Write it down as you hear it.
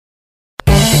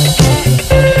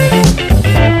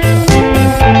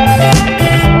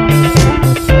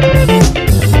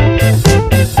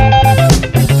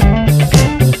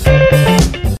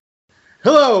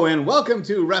and welcome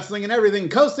to Wrestling and Everything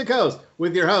Coast to Coast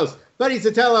with your host, Buddy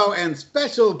Sotelo, and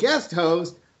special guest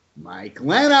host, Mike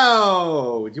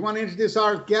Leno. Do you want to introduce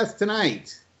our guest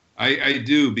tonight? I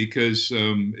do, because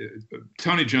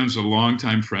Tony Jones is a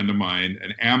longtime friend of mine,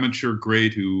 an amateur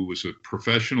great who was a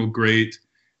professional great.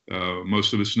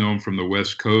 Most of us know him from the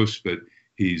West Coast, but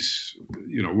he's,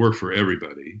 worked for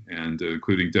everybody, and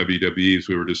including WWE, as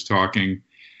we were just talking.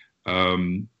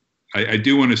 I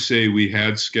do want to say we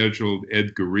had scheduled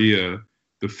Ed Gurria,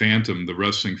 the Phantom, the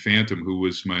Wrestling Phantom, who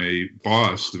was my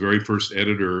boss, the very first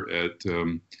editor at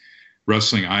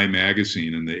Wrestling Eye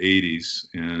magazine in the 80s.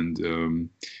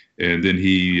 And then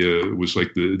he was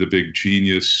like the big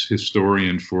genius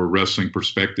historian for Wrestling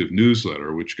Perspective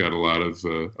newsletter, which got a lot of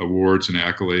awards and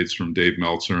accolades from Dave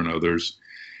Meltzer and others.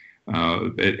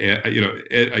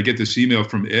 Ed, I get this email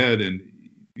from Ed, and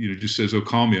just says, "Oh,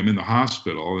 call me. I'm in the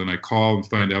hospital." And I call and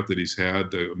find out that he's had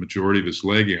the majority of his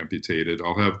leg amputated.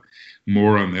 I'll have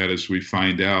more on that as we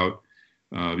find out.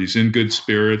 He's in good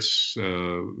spirits.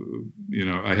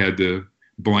 I had to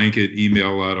blanket email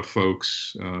a lot of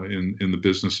folks in the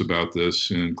business about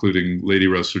this, including lady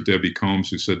wrestler Debbie Combs,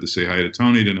 who said to say hi to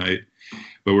Tony tonight.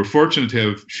 But we're fortunate to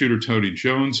have shooter Tony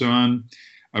Jones on.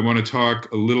 I want to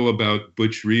talk a little about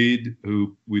Butch Reed,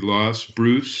 who we lost.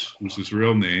 Bruce was his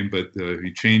real name, but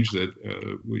he changed that.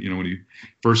 When he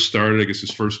first started, I guess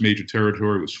his first major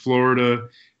territory was Florida.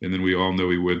 And then we all know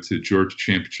he went to Georgia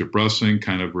Championship Wrestling,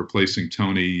 kind of replacing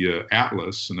Tony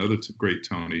Atlas, another great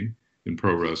Tony in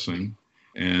pro wrestling.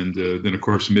 And then, of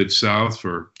course, Mid-South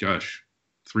for,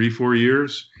 3-4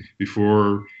 years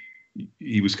before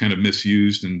he was kind of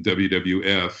misused in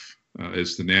WWF.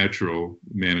 As the Natural,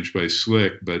 managed by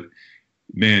Slick. But,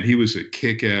 man, he was a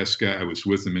kick-ass guy. I was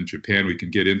with him in Japan. We can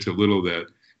get into a little of that.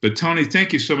 But, Tony,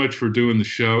 thank you so much for doing the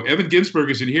show. Evan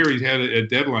Ginsberg is in here. He's had a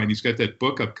deadline. He's got that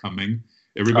book upcoming.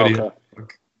 Everybody.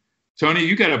 Okay. Tony,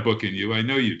 you got a book in you. I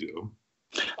know you do.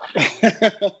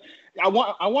 I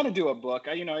want to do a book.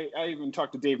 I even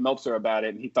talked to Dave Meltzer about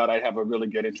it, and he thought I'd have a really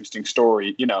good, interesting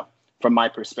story, from my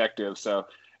perspective. So,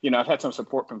 I've had some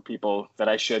support from people that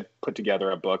I should put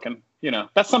together a book, and,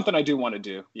 that's something I do want to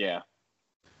do. Yeah.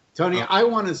 Tony, I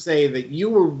want to say that you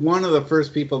were one of the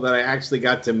first people that I actually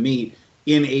got to meet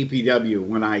in APW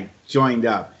when I joined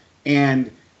up.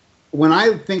 And when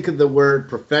I think of the word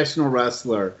professional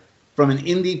wrestler from an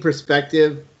indie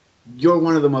perspective, you're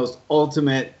one of the most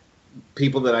ultimate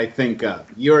people that I think of.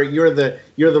 You're the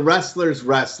wrestler's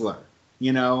wrestler,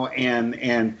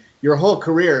 and your whole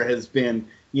career has been,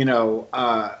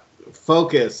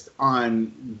 focused on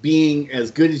being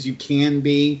as good as you can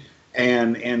be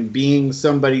and being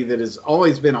somebody that has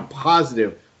always been a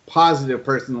positive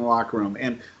person in the locker room.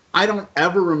 And I don't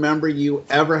ever remember you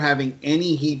ever having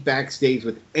any heat backstage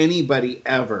with anybody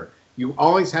ever. You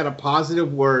always had a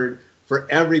positive word for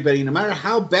everybody, no matter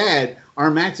how bad our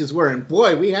matches were. And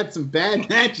boy, we had some bad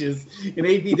matches in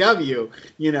APW.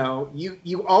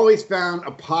 You always found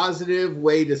a positive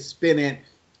way to spin it.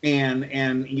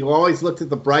 And you always looked at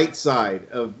the bright side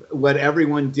of what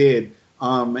everyone did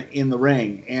in the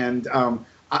ring. And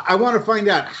I want to find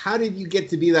out, how did you get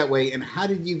to be that way, and how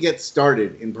did you get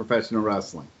started in professional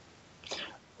wrestling?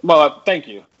 Well, thank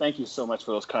you. Thank you so much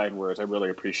for those kind words. I really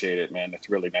appreciate it, man. That's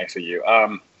really nice of you.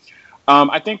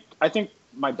 I think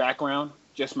my background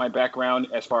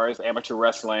as far as amateur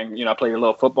wrestling, I played a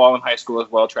little football in high school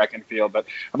as well, track and field, but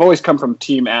I've always come from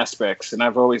team aspects, and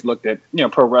I've always looked at,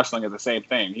 pro wrestling as the same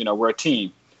thing. We're a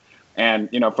team, and,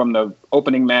 from the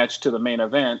opening match to the main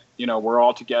event, we're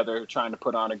all together trying to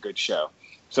put on a good show.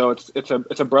 So it's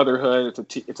a brotherhood.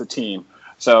 It's a team.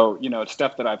 So, it's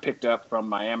stuff that I picked up from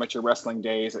my amateur wrestling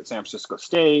days at San Francisco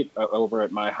State, over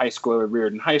at my high school, at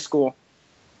Reardon High School.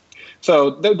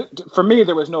 So for me,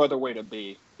 there was no other way to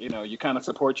be. You kind of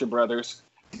support your brothers,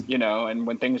 and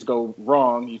when things go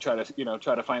wrong, you try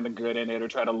to find the good in it or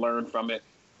try to learn from it.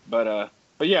 But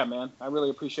yeah, man, I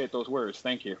really appreciate those words.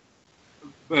 Thank you.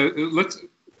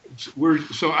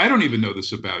 So I don't even know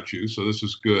this about you, so this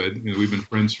is good. We've been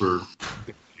friends for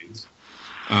decades.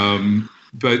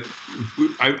 But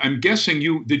I'm guessing were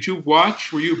you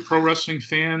a pro wrestling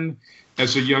fan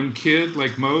as a young kid,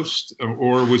 like most,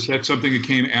 or was that something that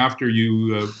came after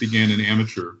you began an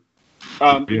amateur?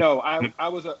 No, I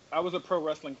was a pro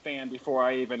wrestling fan before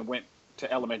I even went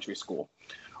to elementary school.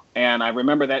 And I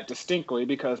remember that distinctly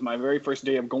because my very first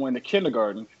day of going to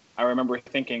kindergarten, I remember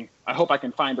thinking, I hope I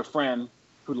can find a friend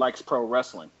who likes pro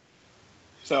wrestling.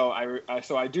 So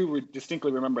I do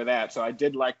distinctly remember that. So I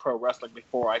did like pro wrestling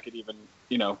before I could even,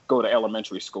 go to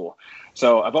elementary school.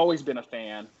 So I've always been a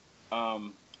fan.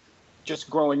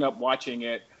 Just growing up watching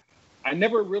it, I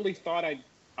never really thought I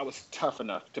tough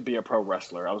enough to be a pro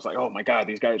wrestler. I was like, oh my God,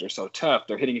 these guys are so tough.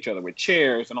 They're hitting each other with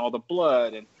chairs and all the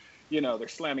blood, and they're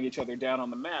slamming each other down on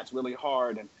the mats really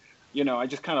hard. And I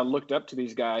just kind of looked up to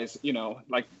these guys,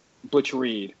 like Butch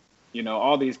Reed,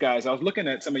 all these guys. I was looking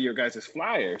at some of your guys'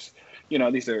 flyers.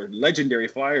 These are legendary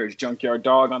flyers. Junkyard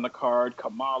Dog on the card,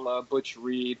 Kamala, Butch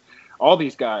Reed, all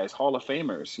these guys, Hall of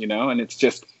Famers. And it's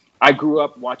just, I grew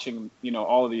up watching,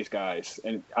 all of these guys.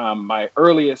 And my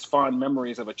earliest fond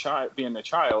memories of being a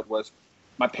child was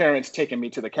my parents taking me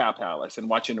to the Cow Palace and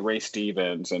watching Ray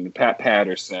Stevens and Pat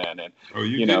Patterson. And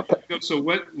So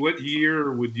what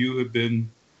year would you have been,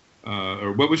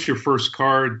 or what was your first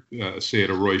card, say, at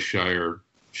a Roy Shire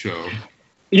show?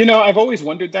 I've always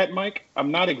wondered that, Mike.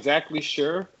 I'm not exactly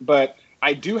sure, but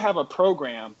I do have a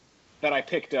program that I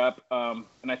picked up,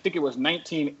 and I think it was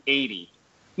 1981.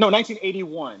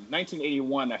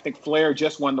 1981, I think Flair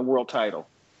just won the world title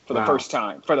for the first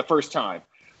time.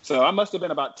 So I must have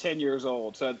been about 10 years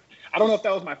old. So I don't know if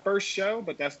that was my first show,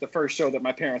 but that's the first show that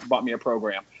my parents bought me a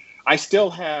program. I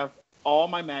still have all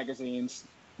my magazines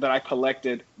that I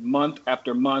collected month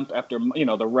after month after,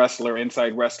 The Wrestler,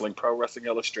 Inside Wrestling, Pro Wrestling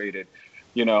Illustrated,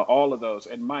 all of those.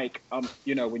 And Mike,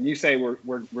 when you say we're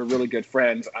really good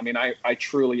friends, I mean, I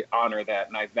truly honor that,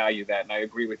 and I value that, and I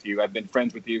agree with you. I've been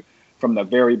friends with you from the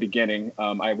very beginning.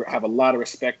 I have a lot of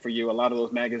respect for you. A lot of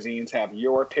those magazines have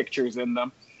your pictures in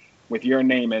them with your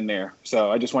name in there.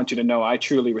 So I just want you to know I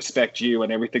truly respect you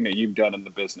and everything that you've done in the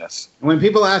business. When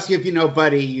people ask you if you know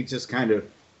Buddy, you just kind of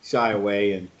shy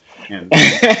away and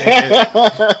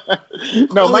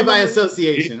no, only by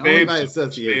association. Only by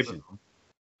association.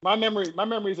 My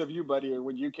memories of you, Buddy, are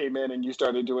when you came in and you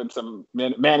started doing some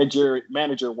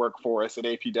manager work for us at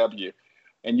APW,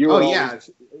 and you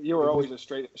were always a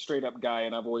straight up guy,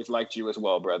 and I've always liked you as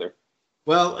well, brother.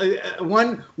 Well,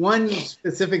 one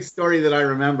specific story that I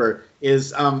remember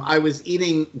is I was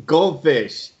eating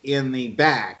goldfish in the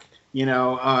back, as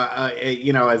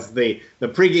the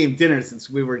pregame dinner, since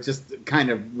we were just kind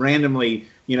of randomly,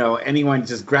 anyone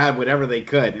just grabbed whatever they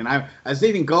could, and I was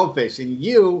eating goldfish, and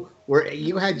you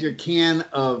had your can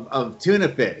of tuna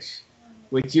fish,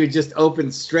 which you just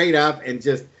opened straight up and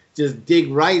just dig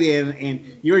right in,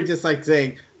 and you were just like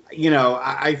saying,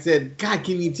 I said, God,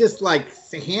 can you just like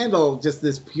handle just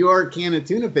this pure can of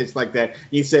tuna fish like that?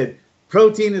 He said,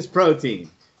 protein is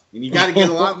protein, and you got to get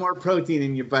a lot more protein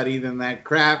in your buddy than that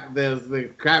crap,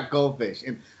 the crap goldfish.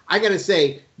 And I got to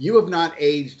say, you have not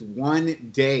aged 1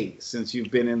 day since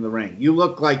you've been in the ring. You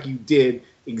look like you did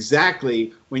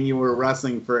exactly when you were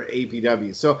wrestling for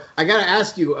APW. So I got to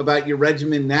ask you about your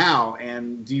regimen now,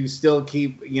 and do you still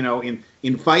keep,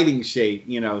 in fighting shape,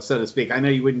 so to speak? I know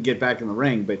you wouldn't get back in the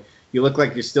ring, but you look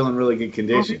like you're still in really good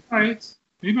condition. Well,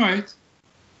 he might.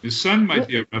 His son might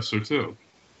be a wrestler too.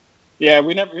 Yeah,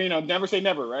 we never say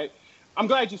never, right? I'm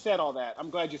glad you said all that. I'm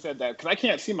glad you said that, because I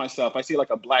can't see myself. I see like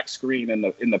a black screen in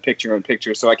the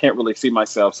picture, so I can't really see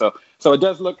myself. So it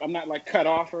does look, I'm not like cut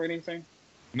off or anything.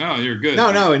 No, you're good.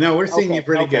 No, we're seeing you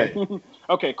pretty good.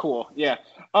 Okay, cool. Yeah.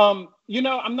 I'm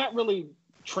not really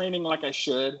training like I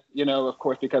should, of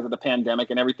course, because of the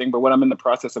pandemic and everything. But what I'm in the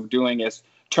process of doing is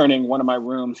turning one of my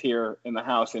rooms here in the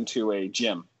house into a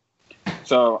gym.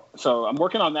 So I'm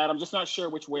working on that. I'm just not sure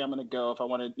which way I'm going to go. If I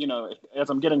want to, as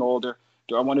I'm getting older,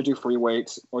 do I want to do free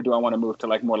weights, or do I want to move to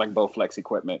like more like Bowflex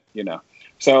equipment,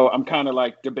 So I'm kind of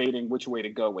like debating which way to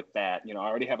go with that. I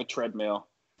already have a treadmill.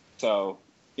 So,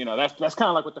 that's kind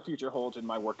of like what the future holds in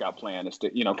my workout plan, is to,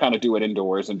 kind of do it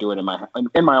indoors and do it in my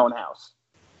own house.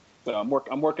 So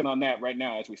I'm working on that right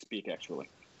now as we speak, actually.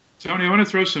 Tony, I want to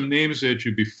throw some names at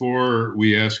you before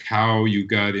we ask how you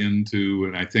got into,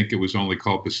 and I think it was only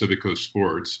called Pacifico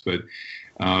Sports, but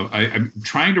I'm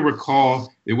trying to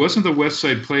recall, it wasn't the West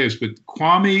Side Players, but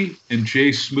Kwame and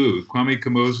Jay Smooth, Kwame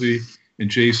Kamosi and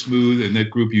Jay Smooth, and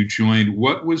that group you joined.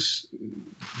 What were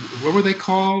they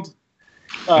called?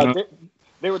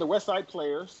 They were the West Side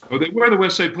Players. Oh, they were the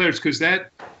West Side Players, because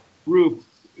that group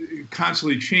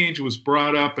constantly changed, was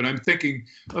brought up, and I'm thinking,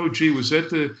 oh, gee, was that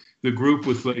the group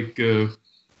with like,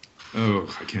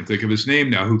 I can't think of his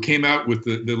name now, who came out with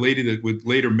the lady that would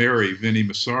later marry Vinnie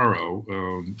Massaro,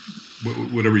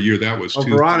 whatever year that was. Oh,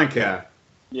 Veronica.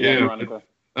 Yeah, Veronica.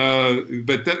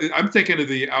 But I'm thinking of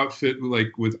the outfit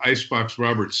like with Icebox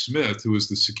Robert Smith, who was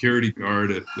the security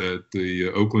guard at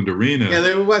the Oakland Arena. Yeah,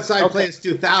 they were West Side Players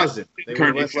 2000. They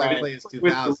were West Side Players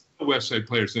 2000. With the West Side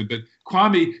Players. But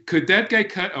Kwame, could that guy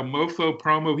cut a mofo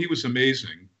promo? He was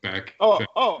amazing back. I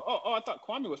thought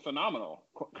Kwame was phenomenal.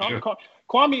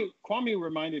 Kwame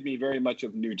reminded me very much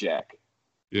of New Jack.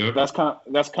 Yeah, that's kind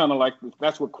of like,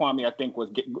 that's what Kwame I think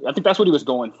that's what he was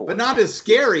going for. But not as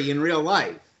scary in real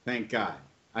life, thank God.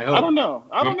 I hope. I don't know.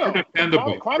 I don't know. We're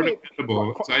dependable. Kwame,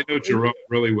 So I know Jerome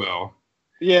really well.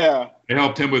 Yeah. I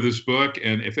helped him with his book,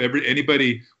 and if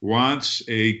anybody wants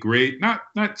a great, not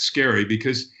scary,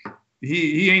 because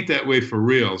he ain't that way for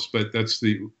reals, but that's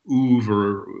the oeuvre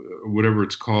or whatever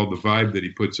it's called, the vibe that he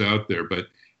puts out there. But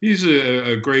he's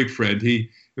a great friend.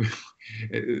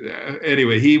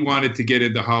 Anyway, he wanted to get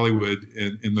into Hollywood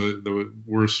in the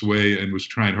worst way and was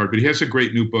trying hard. But he has a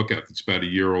great new book out that's about a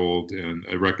year old, and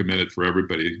I recommend it for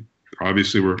everybody.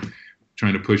 Obviously, we're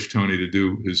trying to push Tony to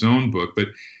do his own book, but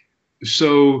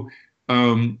so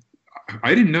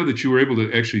I didn't know that you were able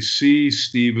to actually see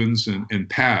Stevens and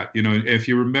Pat. You know, if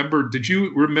you remember, did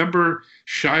you remember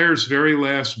Shire's very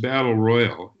last battle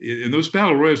royal? And those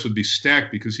battle royals would be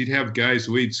stacked because he'd have guys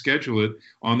the way he'd schedule it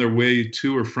on their way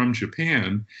to or from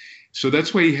Japan. So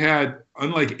that's why he had,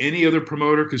 unlike any other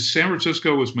promoter, because San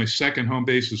Francisco was my second home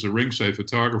base as a ringside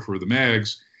photographer of the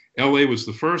mags. LA was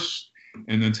the first.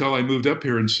 And until I moved up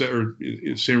here in San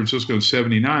Francisco in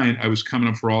 '79, I was coming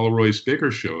up for all of Roy's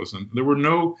bigger shows. And there were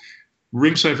no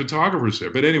ringside photographers there.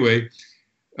 But anyway,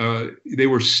 they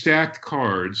were stacked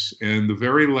cards. And the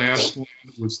very last one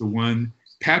was the one,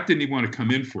 Pat didn't even want to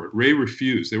come in for it. Ray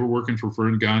refused. They were working for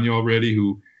Vern Gagne already,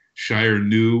 who Shire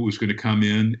knew was going to come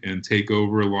in and take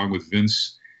over along with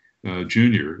Vince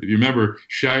Jr. If you remember,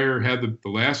 Shire had the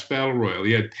last battle royal.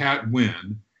 He had Pat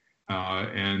win.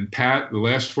 And Pat, the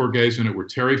last four guys in it were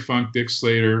Terry Funk, Dick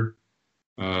Slater,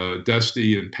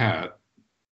 Dusty, and Pat.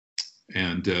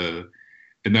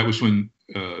 And that was when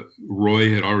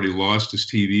Roy had already lost his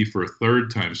TV for a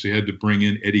third time. So he had to bring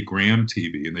in Eddie Graham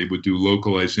TV, and they would do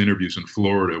localized interviews in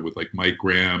Florida with like Mike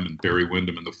Graham and Barry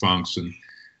Windham and the Funks and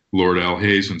Lord Al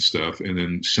Hayes and stuff, and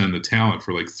then send the talent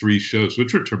for like 3 shows,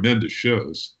 which were tremendous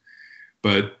shows.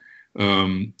 But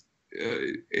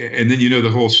and then you know the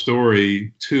whole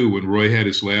story too. When Roy had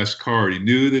his last card, he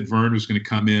knew that Vern was going to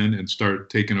come in and start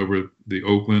taking over the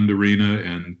Oakland arena,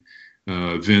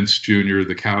 and Vince Jr.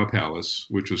 the Cow Palace,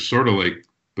 which was sort of like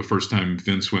the first time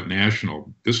Vince went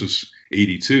national. This was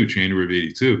 '82, January of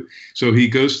 '82. So he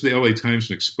goes to the LA Times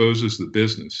and exposes the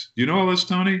business. Do you know all this,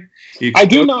 Tony? I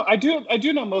do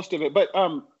know most of it. But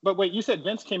wait, you said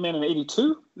Vince came in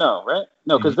 '82? No, right?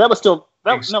 No, because that was still.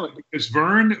 Because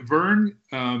Vern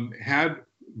had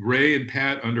Ray and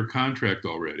Pat under contract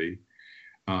already,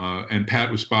 and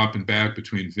Pat was bopping back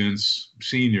between Vince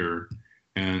Sr.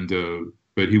 and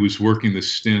but he was working the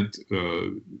stint.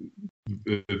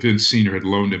 Vince Sr. had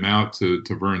loaned him out to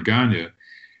Vern Gagne,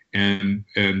 and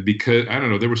because I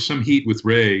don't know, there was some heat with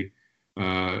Ray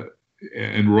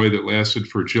and Roy that lasted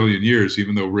for a jillion years,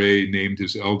 even though Ray named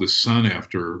his eldest son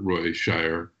after Roy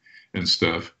Shire and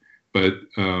stuff, but.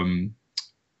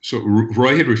 So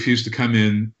Roy had refused to come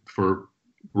in for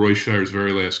Roy Shire's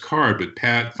very last card, but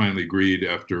Pat finally agreed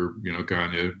after, you know,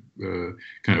 Gagne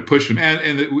kind of pushed him,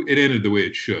 and it ended the way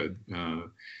it should,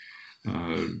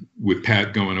 with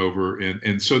Pat going over.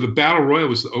 And so the Battle Royal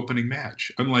was the opening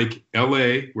match. Unlike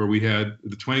LA, where we had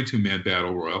the 22-man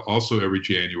Battle Royal, also every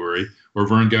January, or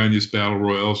Vern Gagne's Battle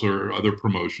Royals or other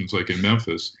promotions like in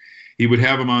Memphis, he would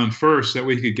have them on first. That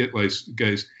way he could get like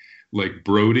guys like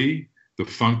Brody, the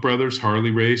Funk Brothers,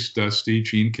 Harley Race, Dusty,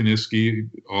 Gene Kiniski,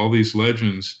 all these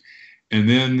legends. And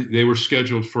then they were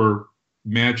scheduled for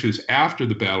matches after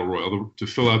the Battle Royal to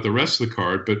fill out the rest of the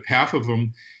card. But half of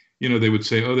them, you know, they would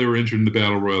say, oh, they were injured in the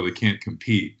Battle Royal, they can't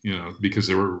compete, you know, because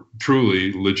they were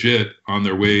truly legit on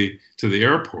their way to the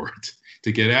airport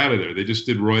to get out of there. They just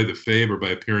did Roy the favor by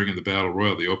appearing in the Battle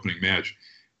Royal, the opening match,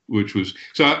 which was,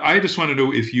 so I just want to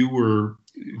know if you were,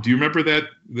 do you remember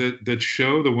that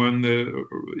show, the one that,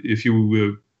 if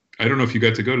you, I don't know if you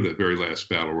got to go to that very last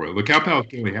Battle Royal. The Cow Palace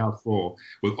was only half full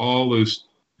with all those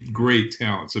great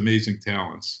talents, amazing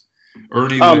talents.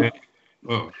 Ernie, it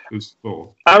was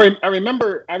full. I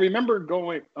remember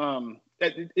going.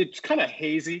 It's kind of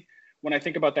hazy when I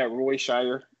think about that Roy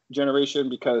Shire generation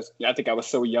because I think I was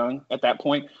so young at that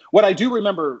point. What I do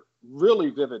remember really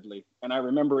vividly, and I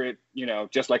remember it, you know,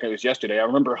 just like it was yesterday. I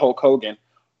remember Hulk Hogan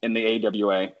in the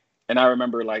AWA. And I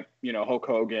remember Hulk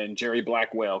Hogan, Jerry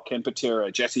Blackwell, Ken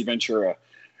Patera, Jesse Ventura,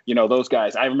 you know, those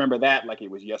guys. I remember that like it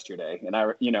was yesterday.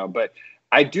 And but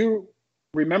I do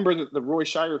remember the Roy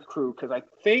Shire crew because I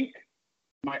think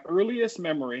my earliest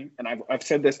memory, and I've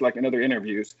said this like in other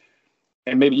interviews,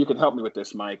 and maybe you can help me with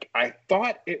this, Mike. I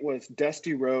thought it was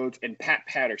Dusty Rhodes and Pat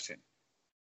Patterson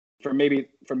for maybe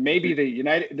the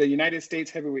United States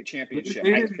Heavyweight Championship.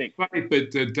 I think. Right,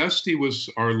 but Dusty was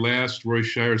Roy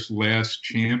Shire's last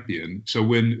champion. So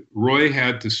when Roy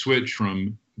had to switch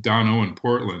from Don Owen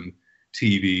Portland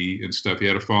TV and stuff, he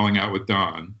had a falling out with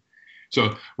Don.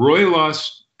 So Roy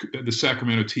lost the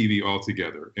Sacramento TV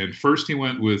altogether, and first he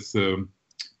went with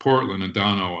Portland, and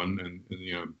Don Owen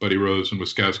and Buddy Rose and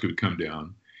Wiskowski would come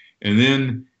down. And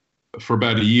then for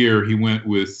about a year, he went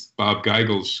with Bob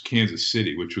Geigel's Kansas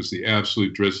City, which was the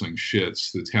absolute drizzling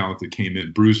shits, the talent that came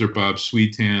in. Bruiser Bob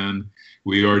Sweetan.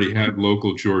 We already had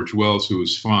local George Wells, who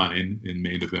was fine in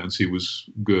main events. He was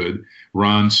good.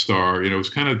 Ron Starr. It was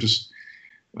kind of just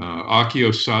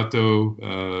Akio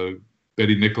Sato,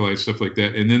 Betty Nicolai, stuff like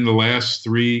that. And then the last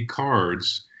 3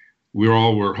 cards, we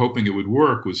all were hoping it would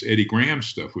work, was Eddie Graham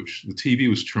stuff, which the TV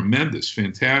was tremendous,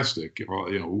 fantastic,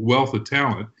 wealth of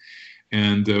talent.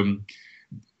 And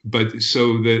but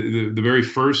so the very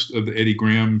first of the Eddie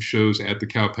Graham shows at the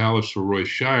Cow Palace for Roy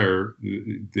Shire,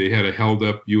 they had a held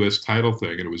up U.S. title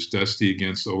thing, and it was Dusty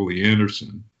against Ole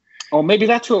Anderson. Oh, maybe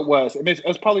that's who it was. It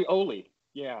was probably Ole.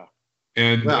 Yeah.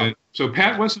 And so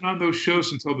Pat wasn't on those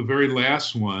shows until the very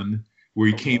last one, where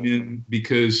he came in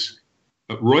because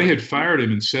Roy had fired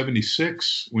him in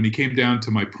 '76 when he came down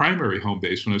to my primary home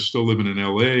base when I was still living in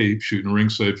L.A. shooting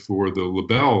ringside for the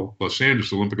LaBelle Los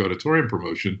Angeles Olympic Auditorium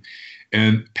promotion.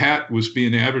 And Pat was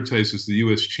being advertised as the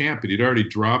U.S. champ, and he'd already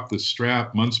dropped the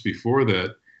strap months before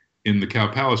that in the Cow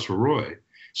Palace for Roy.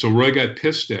 So Roy got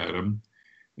pissed at him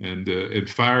and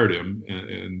fired him.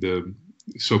 And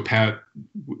so Pat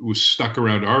was stuck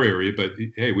around our area, but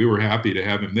hey, we were happy to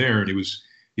have him there. And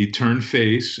he turned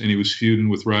face, and he was feuding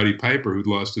with Roddy Piper, who'd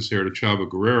lost his hair to Chavo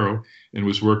Guerrero and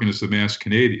was working as the Masked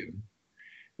Canadian.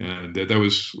 And that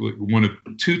was one of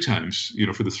 2 times,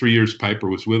 for the 3 years Piper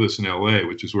was with us in L.A.,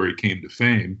 which is where he came to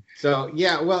fame. So,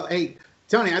 yeah, well, hey,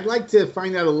 Tony, I'd like to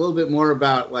find out a little bit more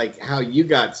about, how you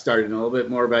got started and a little bit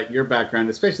more about your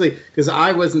background, especially because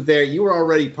I wasn't there. You were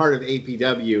already part of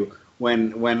APW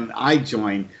when I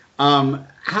joined.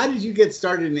 How did you get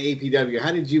started in APW?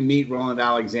 How did you meet Roland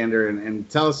Alexander? And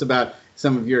tell us about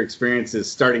some of your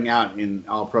experiences starting out in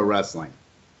All Pro Wrestling.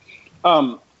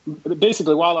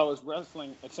 Basically, while I was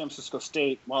wrestling at San Francisco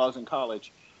State, while I was in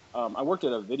college, I worked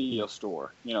at a video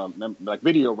store, like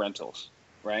video rentals,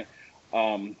 right?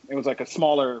 It was like a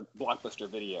smaller Blockbuster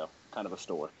Video kind of a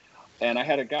store. And I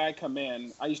had a guy come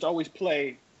in. I used to always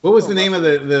play. What was the name of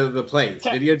the place?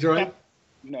 Video Droid?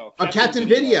 No. Captain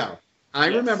Video. I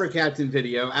remember Captain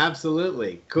Video.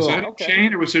 Absolutely. Cool. Was that a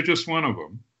chain, or was there just one of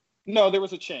them? No, there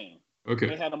was a chain. Okay.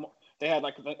 They had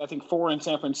I think 4 in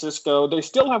San Francisco. They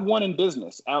still have 1 in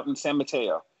business out in San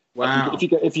Mateo. Wow.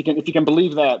 If you can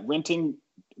believe that, renting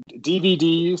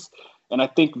DVDs and I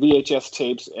think VHS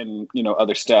tapes and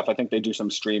other stuff. I think they do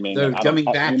some streaming. So coming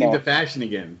back into fashion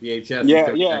again, VHS.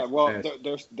 Yeah. Well,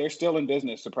 they're still in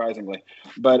business, surprisingly.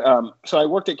 But so I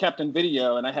worked at Captain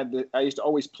Video, and I used to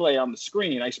always play on the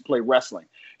screen. I used to play wrestling.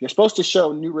 You're supposed to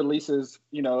show new releases,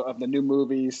 of the new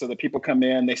movies, so that people come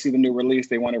in, they see the new release,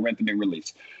 they want to rent the new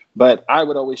release. But I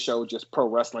would always show just pro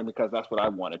wrestling because that's what I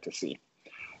wanted to see.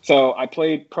 So I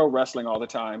played pro wrestling all the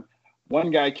time. One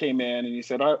guy came in and he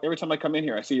said, every time I come in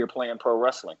here, I see you're playing pro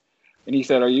wrestling. And he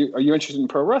said, are you interested in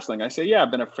pro wrestling? I said, yeah,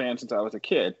 I've been a fan since I was a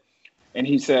kid. And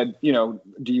he said, do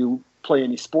you play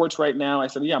any sports right now? I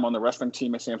said, yeah, I'm on the wrestling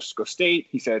team at San Francisco State.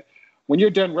 He said, when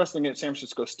you're done wrestling at San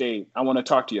Francisco State, I want to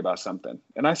talk to you about something.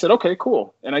 And I said, okay,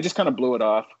 cool. And I just kind of blew it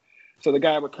off. So the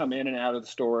guy would come in and out of the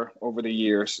store over the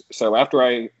years. So after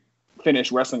I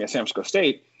finished wrestling at San Francisco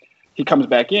State, he comes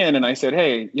back in and I said,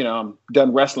 hey, I'm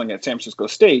done wrestling at San Francisco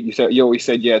State. You always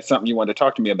said, yeah, it's something you wanted to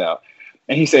talk to me about.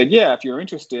 And he said, yeah, if you're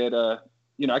interested, I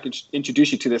can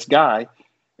introduce you to this guy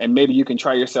and maybe you can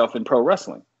try yourself in pro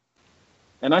wrestling.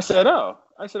 And I said,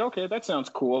 okay, that sounds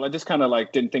cool. I just kind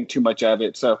of didn't think too much of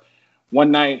it. So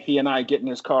one night he and I get in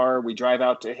his car, we drive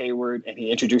out to Hayward, and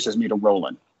he introduces me to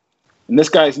Roland. And this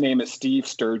guy's name is Steve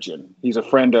Sturgeon. He's a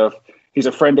friend of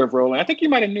Roland. I think you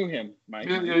might have knew him, Mike.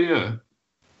 Yeah.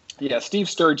 Yeah, Steve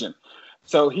Sturgeon.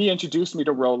 So he introduced me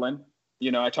to Roland.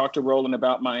 I talked to Roland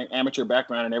about my amateur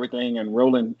background and everything, and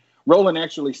Roland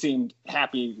actually seemed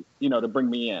happy, to bring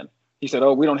me in. He said,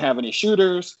 "Oh, we don't have any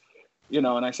shooters," and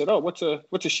I said, "Oh, what's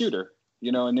a shooter?"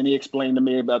 And then he explained to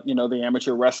me about, the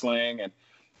amateur wrestling,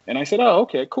 and I said, "Oh,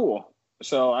 okay, cool."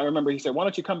 So I remember he said, "Why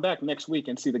don't you come back next week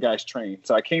and see the guys train?"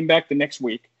 So I came back the next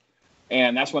week,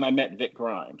 and that's when I met Vic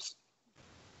Grimes.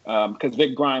 Because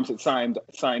Vic Grimes had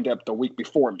signed up the week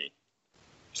before me.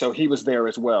 So he was there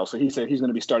as well. So he said he's going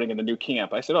to be starting in the new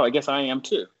camp. I said, oh, I guess I am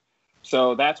too.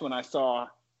 So that's when I saw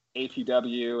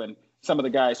APW and some of the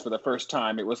guys for the first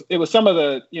time. It was some of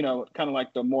the, kind of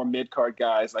like the more mid-card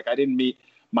guys. Like I didn't meet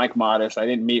Mike Modest. I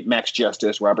didn't meet Max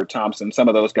Justice, Robert Thompson, some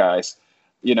of those guys,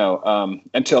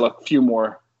 until a few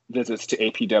more visits to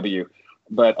APW.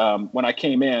 But when I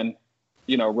came in,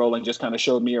 Roland just kind of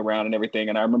showed me around and everything.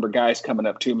 And I remember guys coming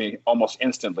up to me almost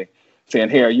instantly saying,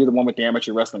 hey, are you the one with the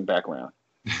amateur wrestling background?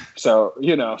 So,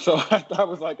 so I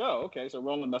was like, oh, okay. So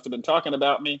Roland must have been talking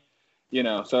about me,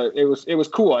 so it was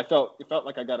cool. It felt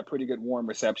like I got a pretty good warm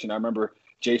reception. I remember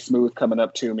Jay Smooth coming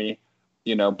up to me,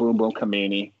 Boom Boom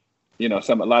Kamini,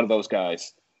 a lot of those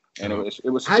guys. And it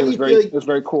was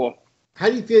very cool. How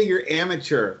do you feel your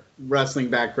amateur wrestling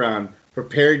background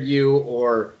prepared you,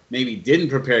 or maybe didn't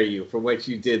prepare you for what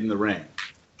you did in the ring?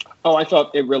 Oh, I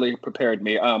thought it really prepared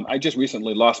me. I just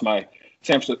recently lost my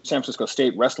San Francisco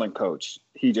State wrestling coach.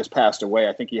 He just passed away.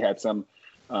 I think he had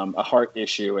a heart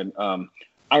issue. And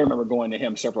I remember going to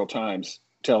him several times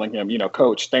telling him,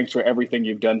 Coach, thanks for everything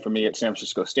you've done for me at San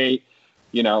Francisco State.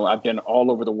 I've been all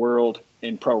over the world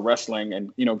in pro wrestling,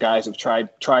 and, guys have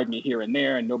tried me here and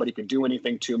there, and nobody could do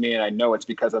anything to me. And I know it's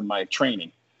because of my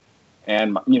training.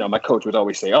 And, my coach would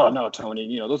always say, oh, no,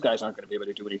 Tony, those guys aren't going to be able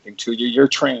to do anything to you. You're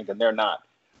trained and they're not.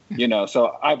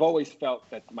 So I've always felt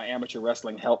that my amateur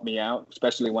wrestling helped me out,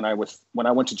 especially when I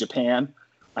went to Japan.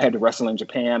 I had to wrestle in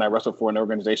Japan. I wrestled for an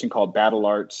organization called Battle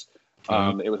Arts.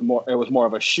 It was more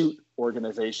of a shoot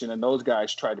organization, and those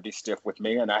guys tried to be stiff with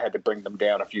me, and I had to bring them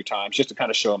down a few times just to kind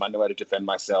of show them I know how to defend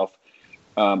myself.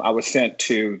 I was sent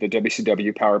to the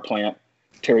WCW power plant.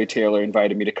 Terry Taylor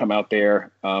invited me to come out there.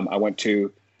 I went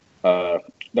to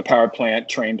the power plant,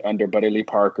 trained under Buddy Lee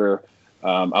Parker.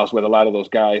 I was with a lot of those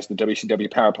guys, the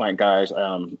WCW power plant guys.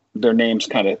 Their names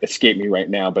kind of escape me right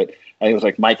now, but it was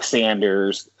like Mike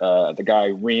Sanders, the guy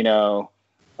Reno,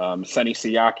 Sonny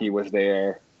Siaki was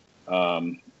there.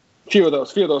 Few of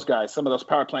those guys, some of those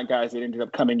power plant guys that ended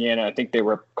up coming in, and I think they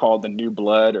were called the New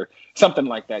Blood or something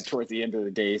like that towards the end of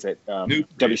the days at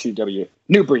WCW.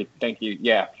 New Breed, thank you.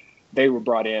 Yeah, they were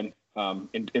brought in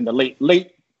the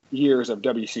late years of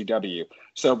WCW.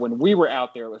 So when we were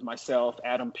out there, it was myself,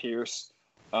 Adam Pearce,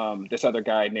 this other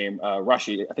guy named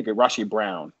Rashi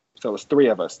Brown. So it was three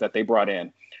of us that they brought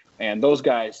in. And those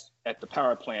guys at the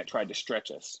power plant tried to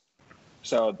stretch us.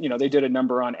 So, they did a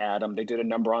number on Adam, they did a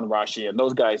number on Rashi, and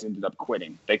those guys ended up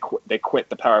quitting. They quit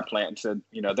the power plant and said,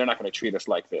 they're not going to treat us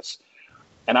like this.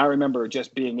 And I remember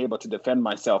just being able to defend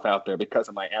myself out there because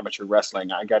of my amateur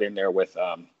wrestling. I got in there with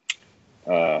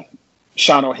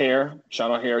Sean O'Hare.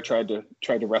 Sean O'Hare tried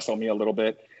to wrestle me a little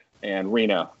bit, and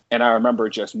Reno. And I remember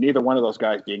just neither one of those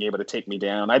guys being able to take me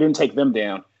down. I didn't take them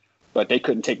down, but they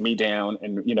couldn't take me down.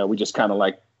 And, we just kind of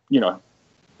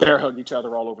bear hugged each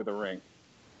other all over the ring,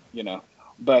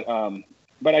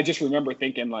 But I just remember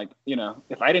thinking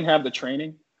if I didn't have the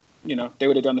training, they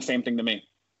would have done the same thing to me.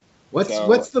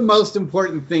 What's the most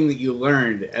important thing that you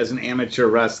learned as an amateur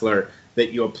wrestler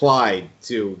that you applied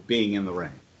to being in the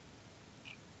ring?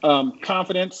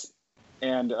 Confidence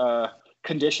and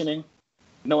conditioning,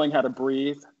 knowing how to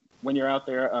breathe when you're out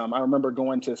there. I remember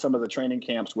going to some of the training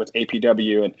camps with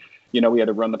APW, and we had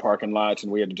to run the parking lots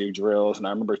and we had to do drills. And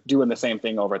I remember doing the same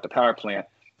thing over at the power plant.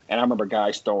 And I remember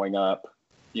guys throwing up,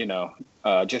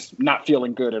 just not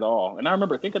feeling good at all. And I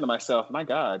remember thinking to myself, my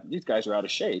God, these guys are out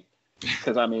of shape.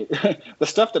 Because, the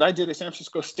stuff that I did at San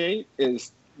Francisco State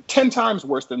is 10 times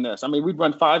worse than this. We'd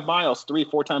run 5 miles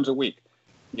 3-4 times a week,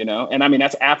 and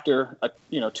that's after a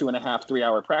 2.5, 3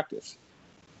 hour practice,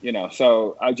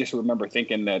 So I just remember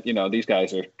thinking that, these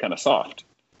guys are kind of soft,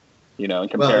 in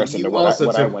comparison to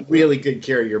what I went through. Really good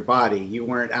care of your body. You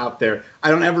weren't out there.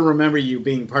 I don't ever remember you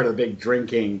being part of the big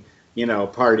drinking,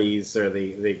 parties or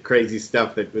the crazy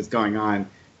stuff that was going on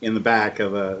in the back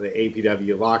of the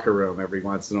APW locker room every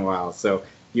once in a while. So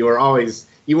you were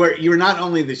not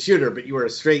only the shooter, but you were a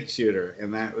straight shooter.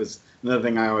 And that was another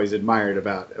thing I always admired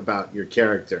about your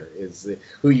character is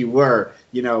who you were,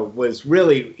 was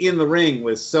really in the ring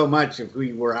was so much of who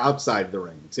you were outside the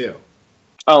ring too.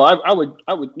 Oh, I would,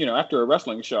 after a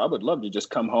wrestling show, I would love to just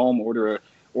come home, order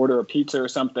a pizza or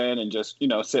something and just,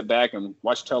 sit back and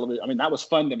watch television. That was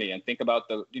fun to me, and think about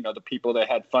the people that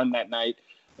had fun that night.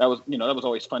 That was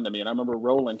always fun to me. And I remember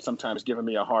Roland sometimes giving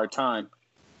me a hard time,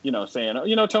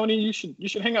 saying, Tony, you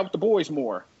should hang out with the boys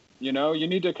more. You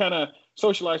need to kind of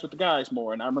socialize with the guys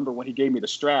more. And I remember when he gave me the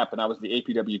strap and I was the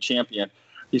APW champion,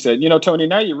 he said, Tony,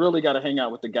 now you really got to hang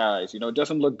out with the guys. It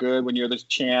doesn't look good when you're the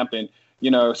champ and,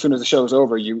 as soon as the show's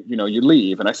over, you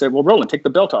leave. And I said, well, Roland, take the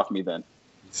belt off me then.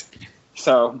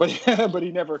 So, but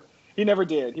he never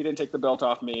did. He didn't take the belt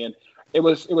off me. And it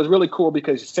was really cool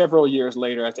because several years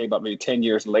later, I'd say about maybe 10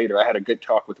 years later, I had a good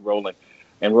talk with Roland.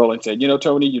 And Roland said,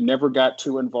 Tony, you never got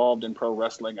too involved in pro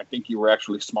wrestling. I think you were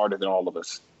actually smarter than all of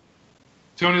us.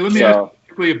 Tony, let me ask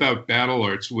quickly about Battle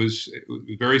Arts. Was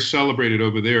very celebrated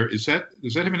over there. Does that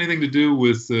have anything to do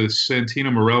with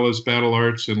Santino Marella's Battle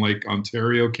Arts in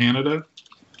Ontario, Canada?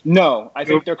 No, I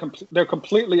think they're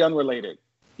completely unrelated.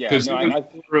 Yeah, Because no, it was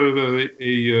more of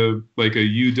like a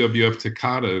UWF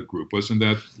Takata group, wasn't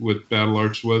that what Battle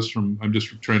Arts was? I'm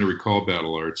just trying to recall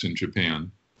Battle Arts in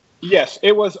Japan. yes,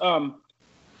 it was.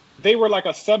 They were like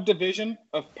a subdivision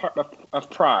of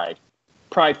Pride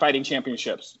Fighting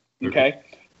Championships. Okay,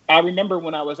 I remember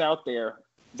when I was out there,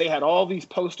 they had all these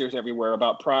posters everywhere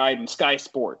about Pride and Sky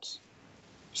Sports.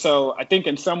 So I think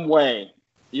in some way,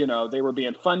 you know, they were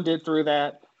being funded through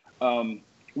that.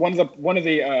 One of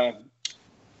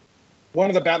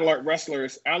the Battle Art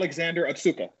wrestlers, Alexander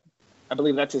Otsuka, I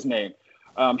believe that's his name.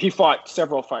 He fought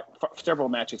several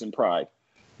matches in Pride.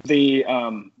 The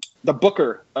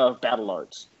booker of Battle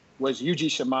Arts was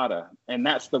Yuji Shimada, and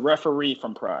that's the referee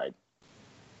from Pride.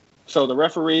 So the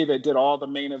referee that did all the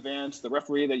main events, the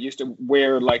referee that used to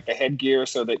wear like the headgear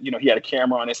so that, you know, he had a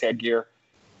camera on his headgear,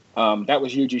 that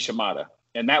was Yuji Shimada,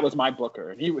 and that was my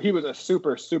booker. And he was a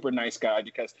super, super nice guy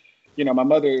because, you know, my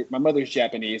mother's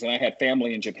Japanese, and I had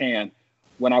family in Japan.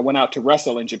 When I went out to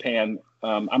wrestle in Japan,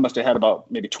 I must have had about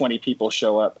maybe 20 people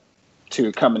show up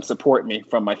to come and support me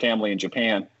from my family in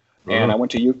Japan. And I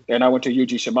went to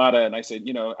Yuji Shimada, and I said,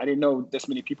 you know, I didn't know this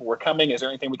many people were coming. Is there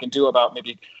anything we can do about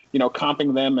maybe, you know,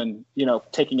 comping them and, you know,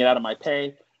 taking it out of my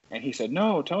pay? And he said,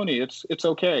 no, Tony, it's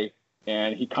okay.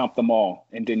 And he comped them all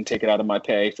and didn't take it out of my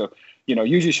pay. So, you know,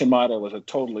 Yuji Shimada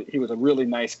he was a really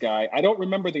nice guy. I don't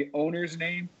remember the owner's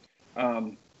name.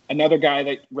 Another guy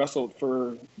that wrestled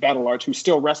for Battle Arts who's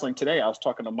still wrestling today. I was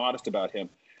talking to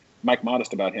Mike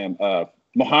Modest about him,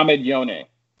 Mohammed Yone.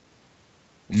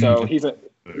 So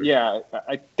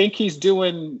I think he's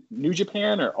doing New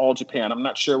Japan or All Japan. I'm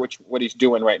not sure what he's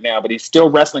doing right now, but he's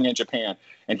still wrestling in Japan.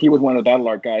 And he was one of the Battle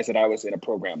Art guys that I was in a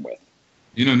program with.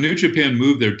 You know, New Japan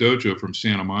moved their dojo from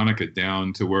Santa Monica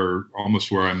down to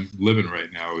almost where I'm living right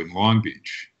now in Long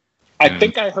Beach. I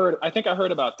think I heard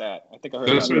about that.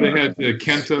 That's where they had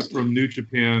Kenta from New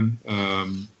Japan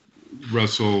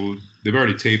wrestle. They've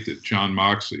already taped it. John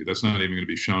Moxley. That's not even going to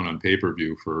be shown on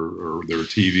pay-per-view or their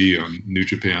TV on New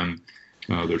Japan,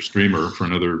 their streamer, for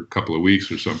another couple of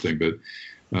weeks or something. But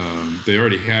they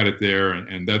already had it there,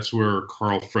 and that's where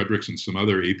Carl Fredericks and some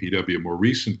other APW more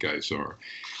recent guys are.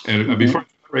 And before I go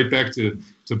right back to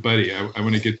Buddy, I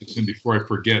want to get this in before I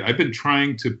forget. I've been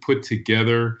trying to put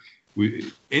together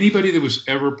anybody that was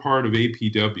ever part of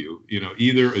APW, you know,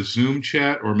 either a Zoom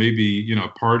chat or maybe, you know,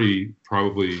 a party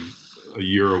probably a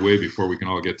year away before we can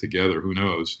all get together. Who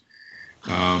knows?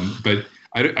 But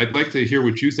I'd like to hear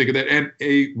what you think of that. And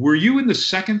were you in the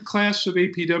second class of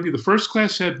APW? The first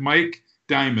class had Mike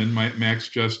Diamond, Max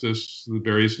Justice, the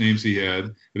various names he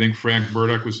had. I think Frank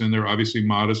Burdock was in there. Obviously,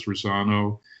 Modest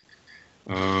Rosano,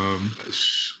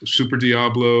 Super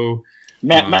Diablo.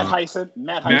 Matt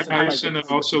Heisen, and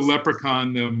also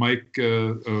Leprechaun, Mike.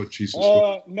 Oh Jesus!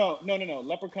 No.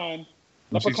 Leprechaun.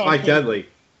 Spike Dudley.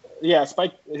 Yeah,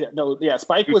 Spike. No, yeah,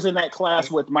 Spike was in that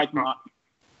class with Mike.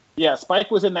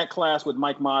 Spike was in that class with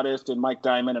Mike Modest and Mike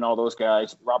Diamond and all those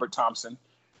guys. Robert Thompson,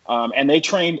 and they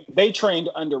trained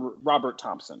under Robert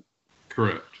Thompson.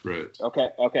 Correct. Right.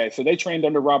 Okay. So they trained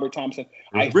under Robert Thompson.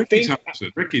 Ricky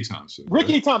Thompson. Ricky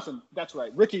Thompson. That's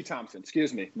right. Ricky Thompson.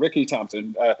 Excuse me. Ricky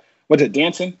Thompson. Was it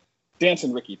Dancing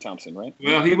Ricky Thompson, right?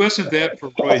 Well, he wasn't that for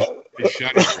Roy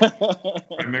Shutter,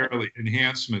 primarily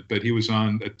enhancement, but he was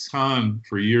on a ton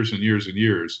for years and years and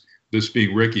years. This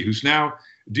being Ricky, who's now,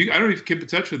 I don't know if you keep in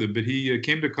touch with him, but he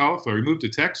came to cauliflower. He moved to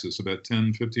Texas about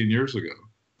 10, 15 years ago.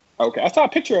 Okay. I saw a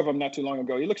picture of him not too long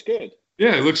ago. He looks good.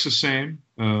 Yeah, it looks the same.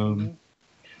 So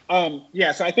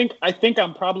I think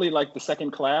I'm probably like the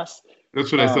second class.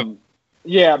 That's what I thought.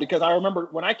 Yeah, because I remember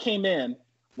when I came in,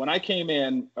 I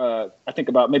think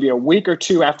about maybe a week or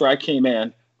two after I came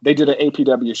in, they did an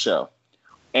APW show.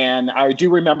 And I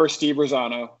do remember Steve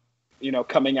Rosano, you know,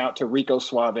 coming out to Rico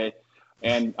Suave.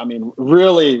 And I mean,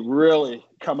 really, really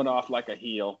coming off like a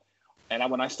heel. And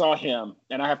when I saw him,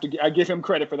 and I give him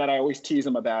credit for that. I always tease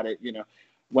him about it. You know,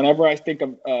 whenever I think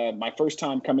of my first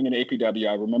time coming into APW,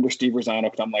 I remember Steve Rosano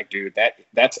because I'm like, dude,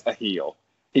 that's a heel.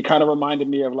 He kind of reminded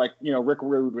me of like, you know, Rick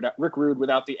Rude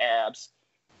without the abs.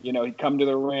 You know, he'd come to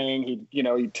the ring.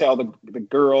 He'd tell the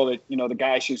girl that, you know, the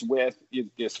guy she's with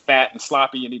is fat and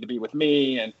sloppy. You need to be with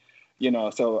me. And, you know,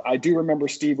 so I do remember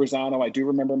Steve Rosano. I do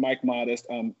remember Mike Modest.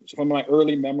 Some of my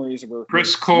early memories were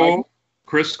Chris Cole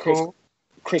and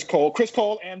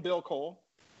Bill Cole.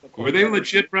 Were they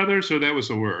legit brothers or that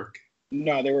was a work?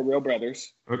 No, they were real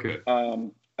brothers. Okay.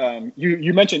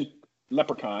 You mentioned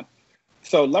Leprechaun.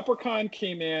 So Leprechaun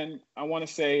came in, I want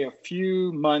to say a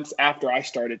few months after I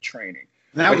started training.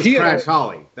 That was Crash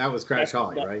Holly. That was Crash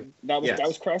Holly, right? That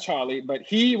was Crash Holly, but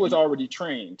he was already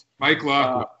trained. Mike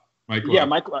Lockwood. Mike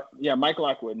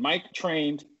Lockwood. Mike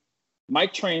trained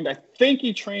Mike trained. I think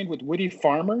he trained with Woody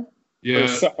Farmer. Yeah.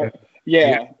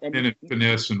 Yeah. And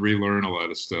finesse and relearn a lot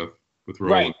of stuff with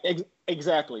Roland. Right.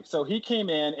 Exactly. So he came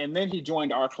in and then he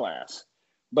joined our class.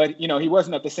 But, he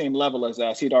wasn't at the same level as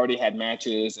us. He'd already had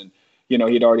matches and,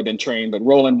 he'd already been trained. But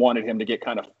Roland wanted him to get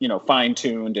kind of,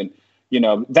 fine-tuned.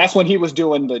 And, that's when he was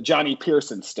doing the Johnny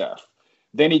Pearson stuff.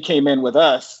 Then he came in with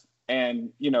us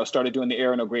and, started doing the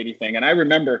Aaron O'Grady thing. And I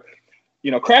remember,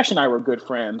 Crash and I were good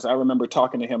friends. I remember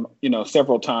talking to him,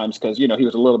 several times because, he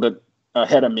was a little bit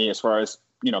ahead of me as far as,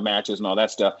 matches and all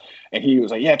that stuff. And he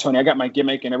was like, yeah, Tony, I got my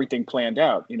gimmick and everything planned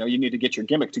out. You need to get your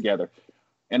gimmick together.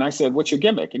 And I said, what's your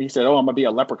gimmick? And he said, oh, I'm gonna be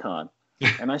a leprechaun.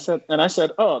 And I said,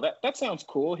 oh, that sounds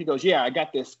cool. He goes, yeah, I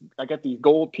got these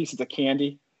gold pieces of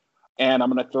candy and I'm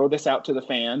gonna throw this out to the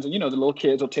fans. And the little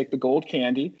kids will take the gold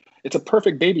candy. It's a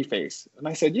perfect baby face. And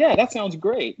I said, yeah, that sounds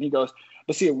great. And he goes,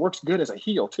 but see, it works good as a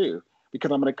heel too,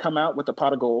 because I'm gonna come out with a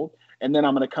pot of gold. And then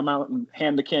I'm going to come out and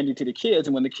hand the candy to the kids.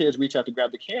 And when the kids reach out to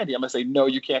grab the candy, I'm going to say, no,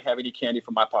 you can't have any candy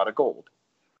from my pot of gold.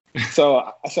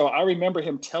 So I remember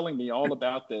him telling me all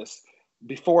about this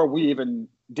before we even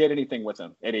did anything with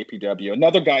him at APW.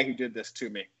 Another guy who did this to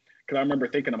me, because I remember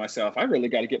thinking to myself, I really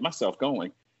got to get myself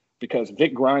going, because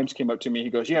Vic Grimes came up to me. He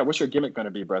goes, yeah, what's your gimmick going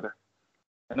to be, brother?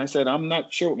 And I said, I'm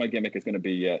not sure what my gimmick is going to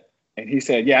be yet. And he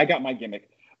said, yeah, I got my gimmick.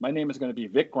 My name is going to be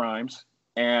Vic Grimes.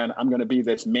 And I'm going to be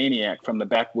this maniac from the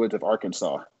backwoods of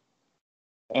Arkansas.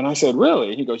 And I said,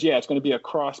 really? He goes, yeah, it's going to be a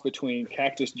cross between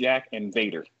Cactus Jack and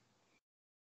Vader.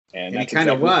 And he kind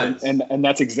of was. And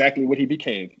that's exactly what he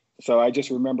became. So I just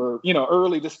remember,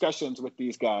 early discussions with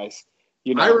these guys.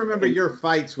 I remember your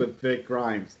fights with Vic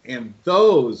Grimes, and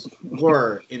those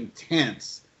were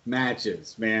intense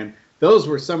matches, man. Those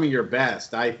were some of your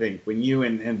best, I think, when you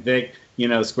and Vic,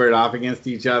 squared off against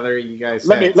each other. You guys.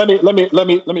 Let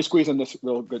me squeeze in this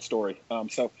real good story.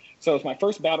 So it's my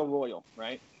first battle royal,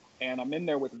 right? And I'm in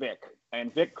there with Vic,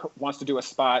 and Vic wants to do a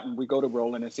spot, and we go to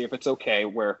Roland and see if it's okay.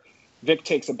 Where Vic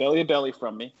takes a belly to belly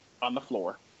from me on the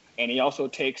floor, and he also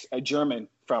takes a German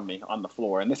from me on the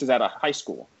floor. And this is at a high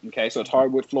school, okay? So it's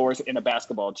hardwood floors in a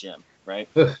basketball gym, right?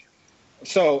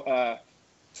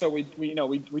 So we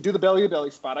do the belly to belly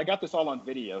spot. I got this all on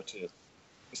video too.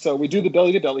 So we do the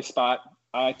belly to belly spot.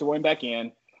 I throw him back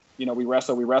in. We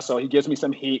wrestle. He gives me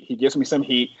some heat.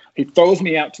 He throws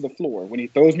me out to the floor. When he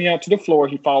throws me out to the floor,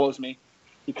 he follows me.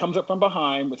 He comes up from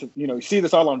behind, which is, you see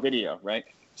this all on video, right?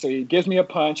 So he gives me a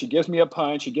punch. He gives me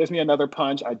another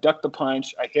punch. I duck the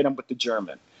punch. I hit him with the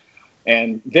German.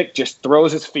 And Vic just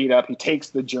throws his feet up. He takes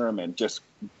the German, just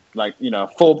like,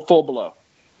 full blow.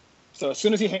 So as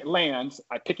soon as he lands,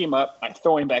 I pick him up, I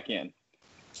throw him back in.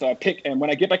 And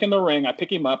when I get back in the ring, I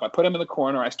pick him up, I put him in the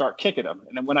corner, I start kicking him.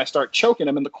 And then when I start choking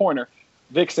him in the corner,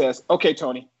 Vic says, okay,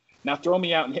 Tony, now throw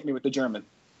me out and hit me with the German.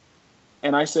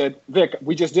 And I said, Vic,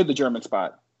 we just did the German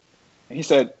spot. And he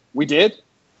said, we did?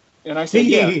 And I said,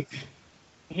 yeah. And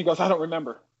he goes, I don't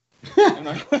remember.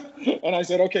 and I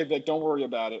said, okay, Vic, don't worry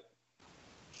about it.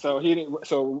 So he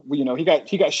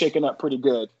got shaken up pretty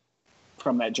good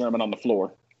from that German on the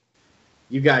floor.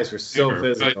 You guys were so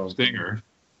physical. Stinger.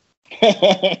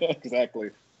 Exactly.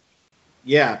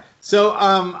 Yeah. So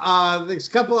there's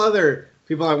a couple other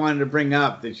people I wanted to bring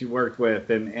up that you worked with,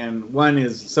 and one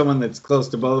is someone that's close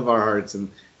to both of our hearts, and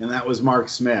that was Mark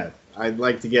Smith. I'd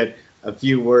like to get a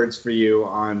few words for you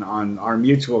on our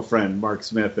mutual friend Mark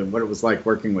Smith and what it was like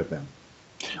working with him.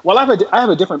 Well, I have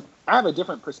a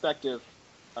different perspective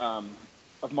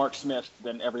of Mark Smith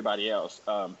than everybody else,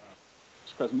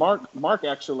 because Mark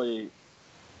actually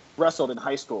wrestled in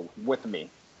high school with me.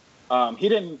 We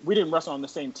didn't wrestle on the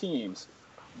same teams,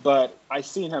 but I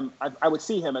would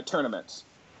see him at tournaments.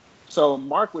 So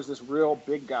Mark was this real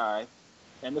big guy,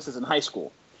 and this is in high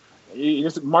school.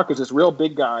 Mark was this real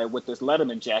big guy with this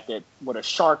Letterman jacket with a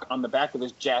shark on the back of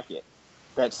his jacket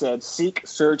that said "Seek,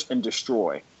 Search, and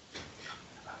Destroy."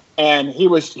 And he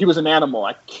was an animal.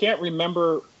 I can't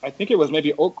remember. I think it was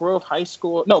maybe Oak Grove High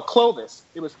School. No, Clovis.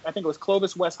 I think it was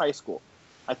Clovis West High School.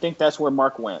 I think that's where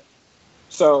Mark went.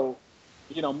 So,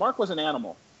 Mark was an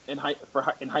animal in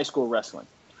high school wrestling.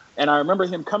 And I remember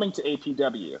him coming to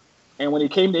APW. And when he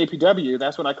came to APW,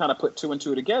 that's when I kind of put two and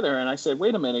two together. And I said,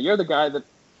 wait a minute, you're the guy that,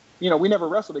 we never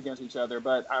wrestled against each other,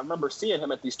 but I remember seeing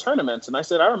him at these tournaments. And I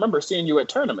said, I remember seeing you at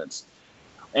tournaments.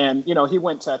 And, he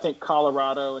went to, I think,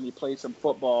 Colorado, and he played some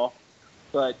football.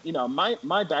 But,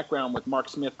 my background with Mark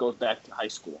Smith goes back to high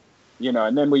school,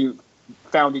 and then we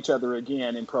found each other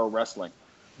again in pro wrestling.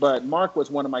 But Mark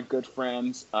was one of my good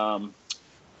friends.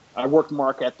 I worked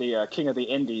Mark at the King of the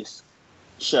Indies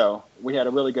show. We had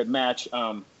a really good match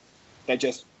that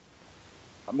just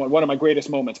one of my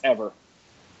greatest moments ever.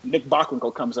 Nick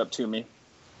Bockwinkel comes up to me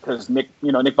because Nick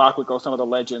Bockwinkel, some of the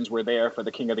legends were there for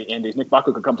the King of the Indies. Nick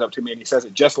Bockwinkel comes up to me and he says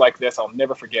it just like this. I'll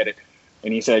never forget it.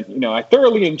 And he said, I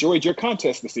thoroughly enjoyed your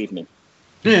contest this evening.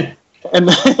 Yeah. And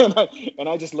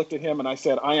I just looked at him and I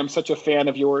said, I am such a fan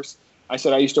of yours. I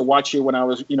said, I used to watch you when I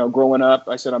was, growing up.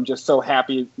 I said, I'm just so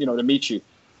happy, to meet you.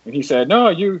 And he said, no,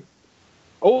 you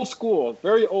old school,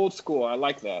 very old school. I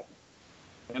like that.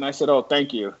 And I said, oh,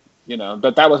 thank you.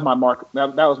 But that was my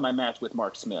that was my match with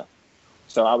Mark Smith.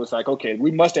 So I was like, okay,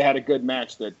 we must have had a good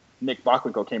match that Nick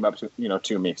Bockwinkel came up to,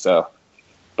 to me. So,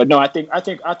 but no, I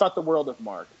thought the world of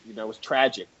Mark. It was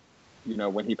tragic,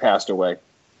 when he passed away.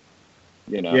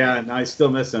 Yeah, and I still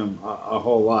miss him a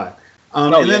whole lot.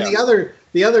 Then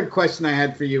the other question I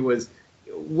had for you was,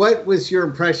 what was your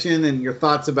impression and your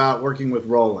thoughts about working with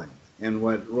Roland and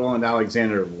what Roland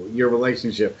Alexander, your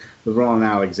relationship with Roland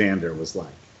Alexander was like?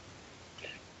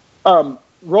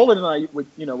 Roland and I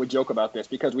would joke about this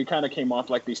because we kind of came off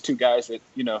like these two guys that,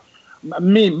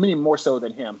 me more so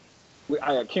than him.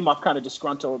 I came off kind of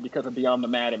disgruntled because of Beyond the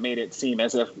Mat. It made it seem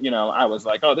as if, I was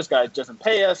like, oh, this guy doesn't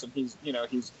pay us and he's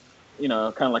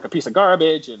kind of like a piece of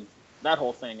garbage and that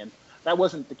whole thing. And that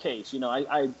wasn't the case.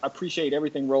 I appreciate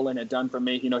everything Roland had done for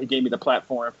me. He gave me the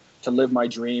platform to live my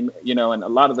dream, and a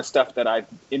lot of the stuff that I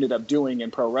ended up doing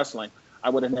in pro wrestling, I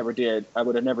would have never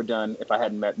done if I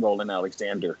hadn't met Roland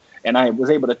Alexander. And I was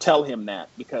able to tell him that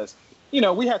because, we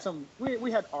had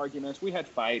we had arguments, we had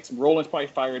fights. And Roland's probably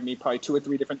fired me 2 or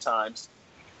 3 different times,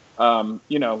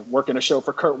 working a show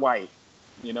for Kurt White,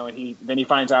 and he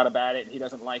finds out about it and he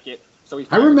doesn't like it. So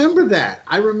I remember that.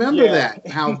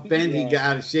 How bent he got,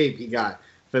 out of shape he got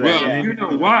for that. Well, you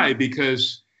know why?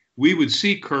 Because we would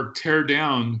see Kirk tear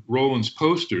down Roland's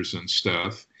posters and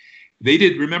stuff. They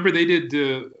did.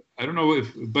 I don't know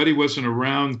if Buddy wasn't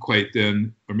around quite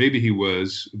then, or maybe he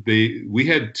was. We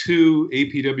had 2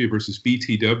 APW versus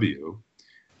BTW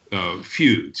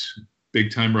feuds,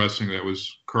 big time wrestling. That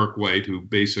was Kirk White, who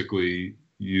basically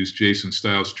used Jason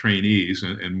Styles trainees,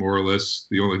 and more or less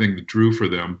the only thing that drew for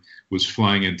them was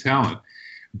flying in talent.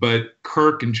 But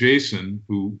Kirk and Jason,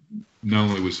 who not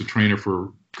only was the trainer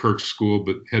for Kirk's school,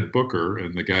 but head booker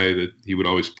and the guy that he would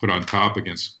always put on top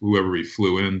against whoever he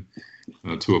flew in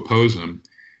to oppose him,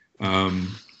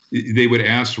 they would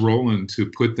ask Roland to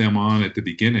put them on at the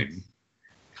beginning.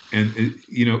 And,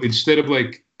 instead of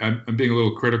like, I'm being a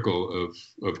little critical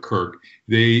of Kirk,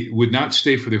 they would not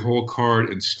stay for the whole card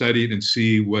and study it and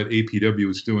see what APW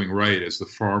was doing right as the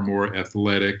far more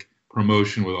athletic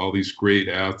promotion with all these great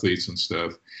athletes and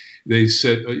stuff. They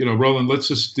said, Roland, let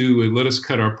us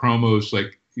cut our promos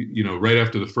like, right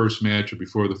after the first match or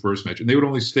before the first match. And they would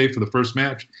only stay for the first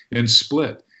match and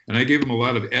split. And I gave them a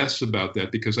lot of S about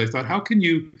that because I thought, how can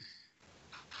you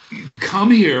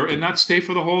come here and not stay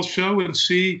for the whole show and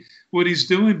see what he's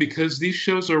doing? Because these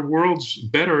shows are worlds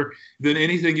better than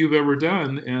anything you've ever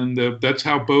done. And that's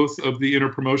how both of the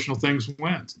interpromotional things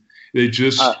went. They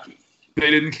just,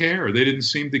 they didn't care. They didn't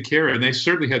seem to care. And they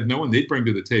certainly had no one they'd bring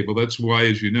to the table. That's why,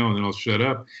 as you know, and then I'll shut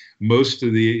up, most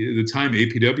of the time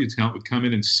APW talent would come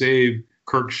in and save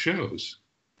Kirk's shows.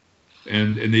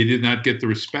 And they did not get the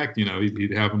respect.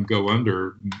 He'd have them go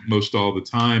under most all the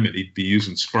time, and he'd be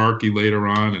using Sparky later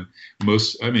on.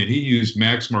 And he used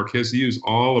Max Marquez. He used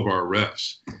all of our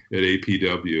refs at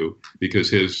APW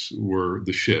because his were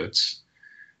the shits.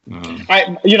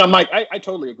 Mike, I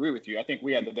totally agree with you. I think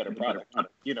we had the better product,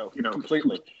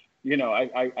 completely.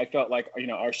 I felt like,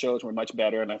 our shows were much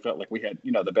better, and I felt like we had,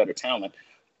 the better talent.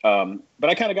 But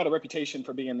I kind of got a reputation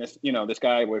for being this, this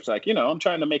guy where it's like, I'm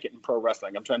trying to make it in pro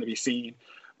wrestling. I'm trying to be seen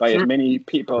by as many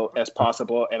people as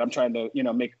possible. And I'm trying to,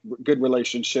 make good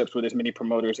relationships with as many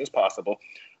promoters as possible.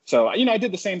 So, I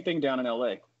did the same thing down in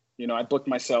LA. I booked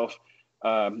myself.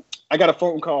 I got a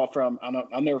phone call from,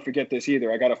 I'll never forget this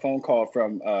either. I got a phone call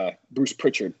from Bruce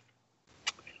Pritchard,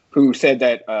 who said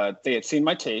that they had seen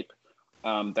my tape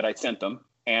that I sent them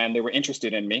and they were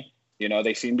interested in me.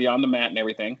 They seen Beyond the Mat and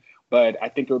everything. But I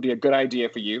think it would be a good idea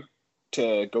for you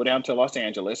to go down to Los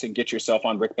Angeles and get yourself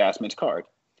on Rick Bassman's card.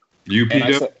 UPW? And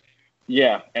I said,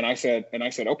 yeah. And I said,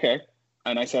 okay.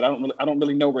 And I said, I don't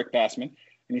really know Rick Bassman. And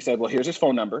he said, well, here's his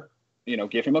phone number.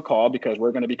 Give him a call because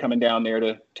we're going to be coming down there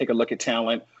to take a look at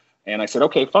talent. And I said,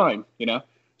 okay, fine.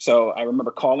 So I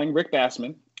remember calling Rick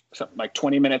Bassman like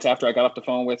 20 minutes after I got off the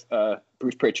phone with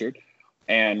Bruce Pritchard.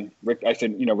 And Rick, I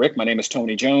said, Rick, my name is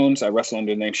Tony Jones. I wrestle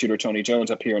under the name Shooter Tony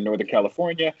Jones up here in Northern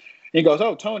California. He goes,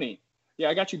 oh, Tony, yeah,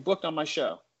 I got you booked on my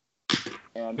show.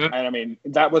 And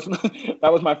that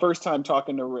was my first time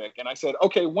talking to Rick. And I said,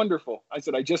 okay, wonderful. I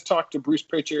said, I just talked to Bruce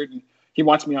Pritchard and he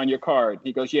wants me on your card.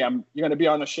 He goes, yeah, you're going to be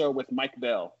on the show with Mike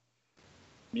Bell,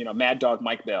 Mad Dog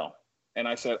Mike Bell. And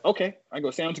I said, okay. I go,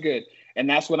 sounds good. And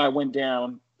that's when I went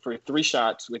down for 3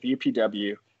 shots with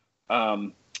UPW.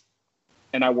 And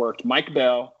I worked Mike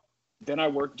Bell. Then I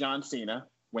worked John Cena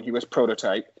when he was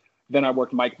Prototype. Then I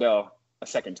worked Mike Bell a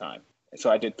second time. So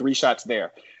I did 3 shots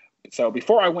there. So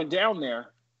before I went down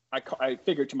there, I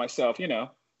figured to myself, you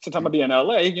know, since I'm going to be in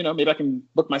LA, you know, maybe I can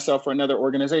book myself for another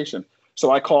organization.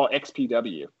 So I call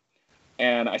XPW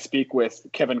and I speak with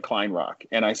Kevin Kleinrock.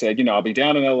 And I said, you know, I'll be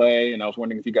down in LA and I was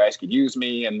wondering if you guys could use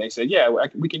me. And they said, yeah,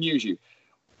 we can use you.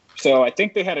 So I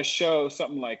think they had a show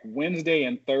something like Wednesday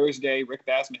and Thursday. Rick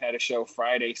Bassman had a show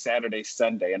Friday, Saturday,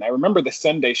 Sunday. And I remember the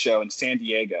Sunday show in San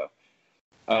Diego.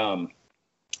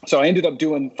 So I ended up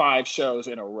doing 5 shows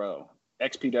in a row.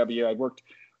 XPW,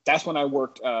 that's when I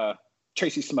worked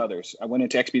Tracy Smothers. I went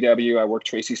into XPW, I worked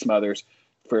Tracy Smothers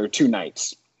for 2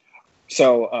 nights.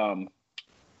 So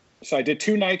so I did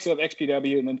 2 nights of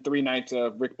XPW and then 3 nights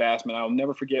of Rick Bassman. I'll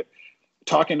never forget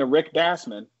talking to Rick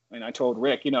Bassman. And I told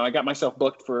Rick, you know, I got myself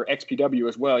booked for XPW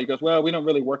as well. He goes, well, we don't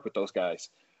really work with those guys.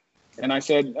 And I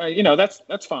said, you know,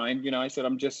 that's fine. You know, I said,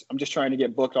 I'm just trying to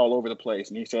get booked all over the place.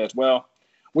 And he says, well,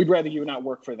 we'd rather you not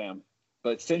work for them.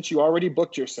 But since you already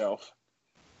booked yourself,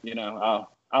 you know,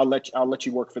 I'll let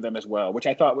you work for them as well, which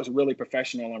I thought was really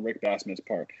professional on Rick Bassman's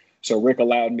part. So Rick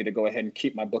allowed me to go ahead and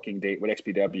keep my booking date with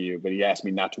XPW, but he asked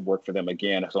me not to work for them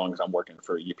again as long as I'm working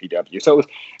for UPW. So it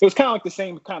was kind of like the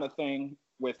same kind of thing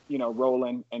with, you know,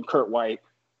 Roland and Kurt White,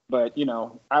 but, you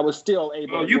know, I was still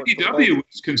able to work UPW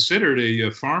was considered a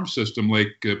farm system like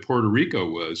Puerto Rico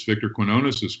was, Victor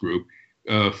Quinones's group,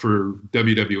 for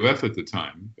WWF at the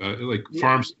time.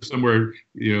 Farm system where,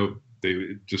 you know,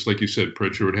 they, just like you said,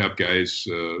 Pritchard would have guys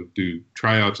do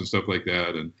tryouts and stuff like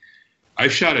that. And I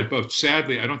shot at both.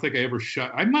 Sadly, I don't think I ever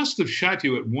shot. I must have shot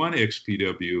you at one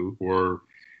XPW or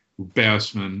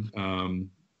Bassman.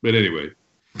 But anyway,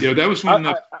 you know, that was when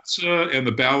and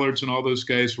the Ballards and all those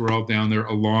guys were all down there,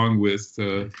 along with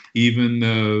even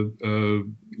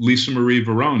Lisa Marie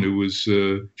Verone, who was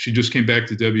she just came back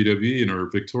to WWE in her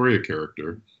Victoria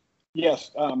character.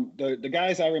 Yes, the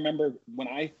guys I remember when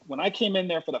I came in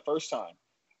there for the first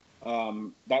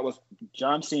time, that was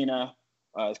John Cena.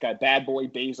 This guy Bad Boy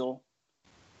Basil,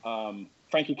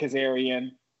 Frankie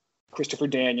Kazarian, Christopher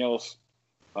Daniels,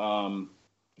 of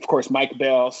course Mike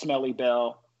Bell, Smelly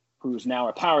Bell, who's now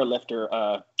a power lifter.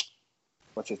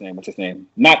 What's his name?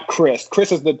 Not Chris.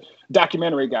 Chris is the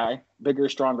documentary guy, bigger,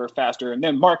 stronger, faster. And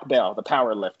then Mark Bell, the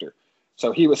power lifter.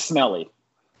 So he was Smelly.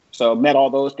 So met all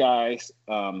those guys.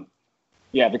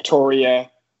 Victoria,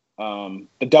 the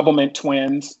Doublemint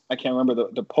twins. I can't remember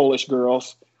the Polish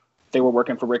girls. They were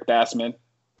working for Rick Bassman.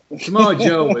 Samoa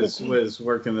Joe was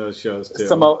working those shows too.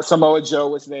 Samoa Joe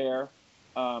was there.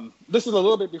 This is a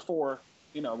little bit before,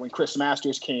 you know, when Chris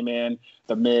Masters came in,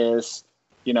 The Miz.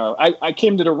 You know, I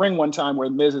came to the ring one time where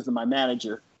Miz is my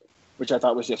manager, which I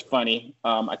thought was just funny.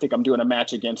 I think I'm doing a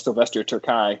match against Sylvester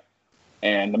Terkay,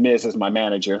 and The Miz is my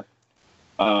manager.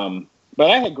 But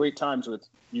I had great times with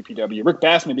UPW. Rick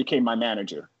Bassman became my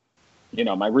manager, you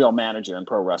know, my real manager in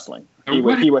pro wrestling.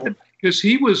 Because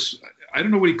he was, I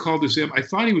don't know what he called his. I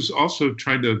thought he was also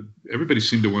trying to. Everybody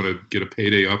seemed to want to get a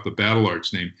payday off the Battle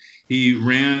Arts name. He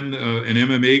ran an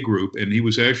MMA group, and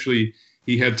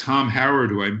he had Tom Howard,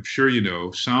 who I'm sure you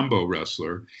know, Sambo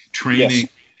wrestler, training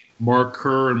Mark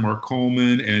Kerr and Mark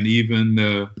Coleman, and even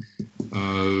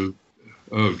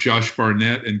Josh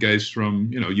Barnett and guys from,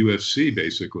 you know, UFC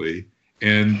basically.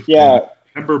 And I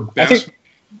remember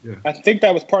I think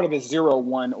that was part of his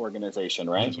 0-1 organization,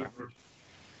 right?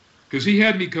 Because he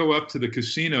had me go up to the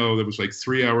casino that was like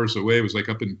 3 hours away. It was like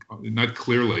up in, not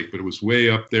Clear Lake, but it was way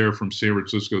up there from San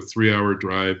Francisco, 3-hour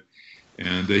drive.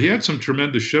 And he had some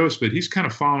tremendous shows, but he's kind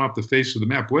of fallen off the face of the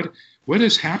map. What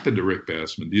has happened to Rick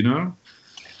Bassman? Do you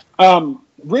know?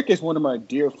 Rick is one of my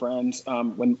dear friends.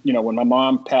 When my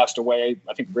mom passed away,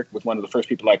 I think Rick was one of the first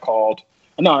people I called.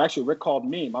 No, actually, Rick called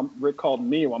me. Rick called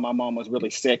me when my mom was really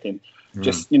sick, and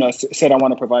just, you know, said, I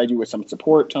want to provide you with some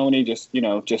support, Tony, just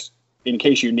in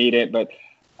case you need it. But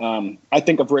I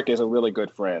think of Rick as a really good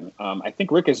friend. I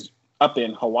think Rick is up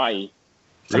in Hawaii.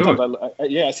 Sometimes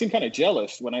really? I seem kind of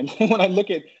jealous when I look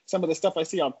at some of the stuff I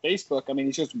see on Facebook. I mean,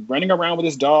 he's just running around with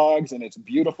his dogs, and it's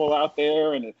beautiful out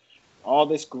there, and all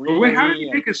this greenery. But wait, how did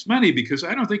he make his money? Because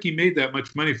I don't think he made that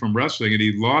much money from wrestling, and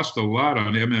he lost a lot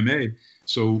on MMA.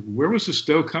 So where was the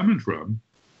dough coming from?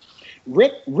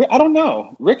 Rick, I don't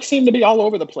know. Rick seemed to be all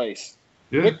over the place.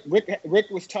 Yeah. Rick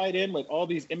was tied in with all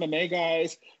these MMA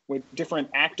guys, with different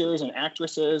actors and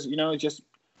actresses. You know, just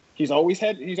he's always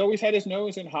had his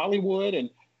nose in Hollywood, and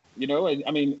you know,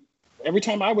 I mean, every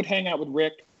time I would hang out with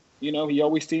Rick, you know, he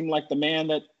always seemed like the man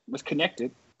that was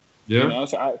connected. Yeah. You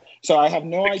know, so I have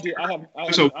no idea.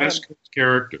 He's a West Coast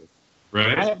character.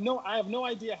 Right. I have no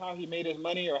idea how he made his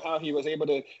money or how he was able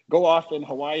to go off in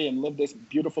Hawaii and live this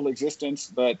beautiful existence.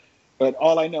 But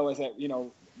all I know is that, you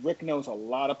know, Rick knows a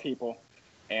lot of people,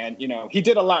 and, you know, he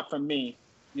did a lot for me.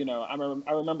 You know, I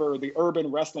remember the Urban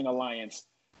Wrestling Alliance.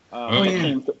 Oh,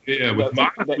 yeah. With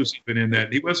Mike was even in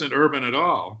that. He wasn't urban at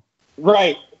all.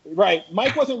 Right.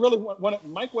 Mike wasn't really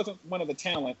Mike wasn't one of the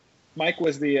talent. Mike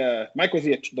was the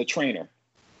trainer.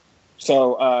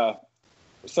 So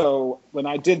when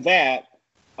I did that,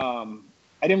 I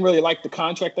didn't really like the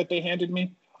contract that they handed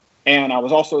me, and I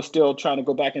was also still trying to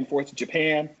go back and forth to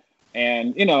Japan,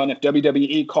 and, you know, and if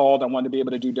WWE called, I wanted to be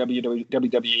able to do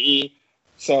WWE.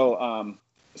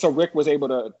 So Rick was able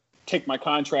to take my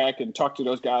contract and talk to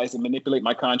those guys and manipulate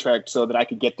my contract so that I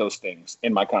could get those things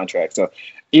in my contract. So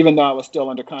even though I was still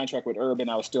under contract with Urban,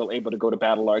 I was still able to go to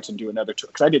Battle Arts and do another tour,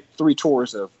 because I did 3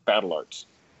 tours of Battle Arts.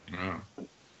 Wow.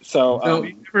 So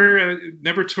you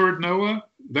never toured Noah?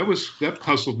 That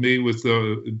puzzled me with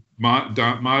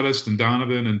Modest and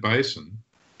Donovan and Bison.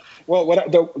 Well,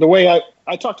 the way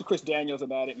I talked to Chris Daniels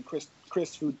about it, and Chris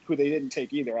who they didn't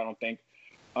take either, I don't think,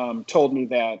 told me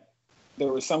that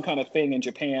there was some kind of thing in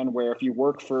Japan where if you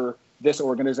work for this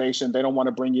organization, they don't want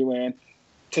to bring you in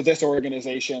to this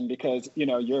organization because, you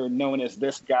know, you're known as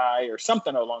this guy or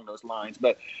something along those lines.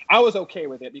 But I was okay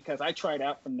with it because I tried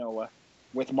out for Noah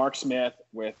with Mark Smith,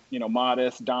 with, you know,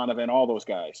 Modest, Donovan, all those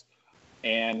guys.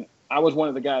 And I was one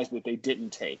of the guys that they didn't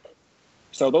take.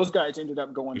 So those guys ended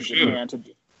up going to Japan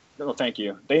thank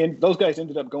you. Those guys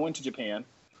ended up going to Japan.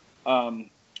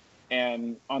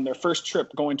 And on their first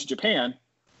trip going to Japan,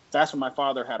 that's when my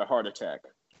father had a heart attack.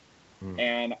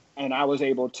 And I was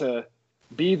able to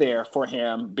be there for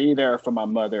him, be there for my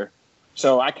mother.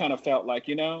 So I kind of felt like,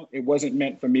 you know, it wasn't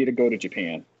meant for me to go to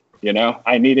Japan. You know,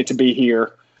 I needed to be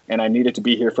here, and I needed to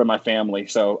be here for my family.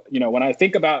 So, you know, when I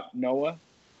think about Noah,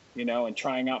 you know, and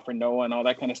trying out for Noah and all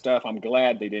that kind of stuff, I'm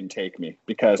glad they didn't take me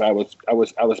because I was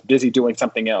busy doing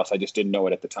something else. I just didn't know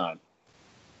it at the time.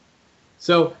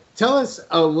 So tell us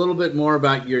a little bit more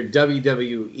about your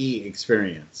WWE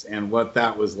experience and what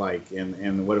that was like,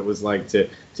 and what it was like to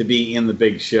be in the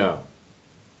big show.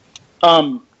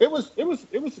 It was,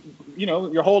 you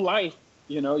know, your whole life,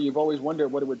 you know, you've always wondered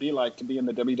what it would be like to be in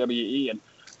the WWE. And,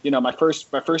 you know, my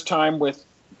first time with,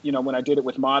 you know, when I did it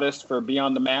with Modest for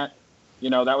Beyond the Mat, you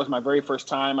know, that was my very first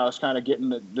time. I was kind of getting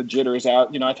the jitters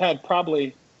out. You know, I've had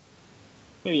probably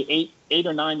maybe eight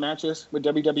or 9 matches with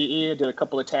WWE. I did a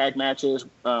couple of tag matches,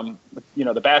 with, you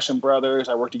know, the Basham brothers.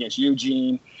 I worked against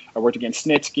Eugene. I worked against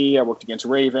Snitsky. I worked against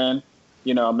Raven,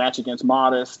 you know, a match against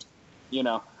Modest, you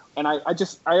know. And I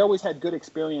always had good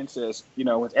experiences, you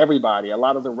know, with everybody. A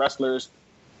lot of the wrestlers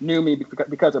knew me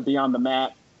because of Beyond the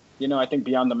Mat. You know, I think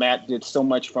Beyond the Mat did so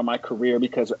much for my career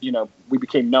because, you know, we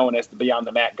became known as the Beyond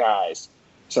the Mat guys.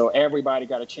 So everybody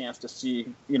got a chance to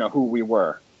see, you know, who we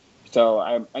were. So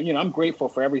I'm grateful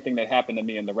for everything that happened to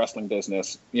me in the wrestling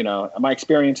business. You know, my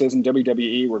experiences in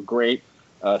WWE were great.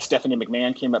 Stephanie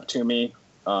McMahon came up to me.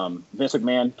 Vince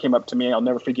McMahon came up to me. I'll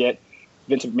never forget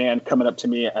Vince McMahon coming up to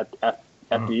me at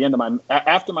the end of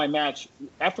after my match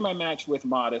with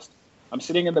Modest. I'm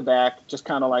sitting in the back, just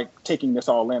kind of like taking this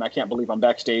all in. I can't believe I'm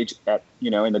backstage in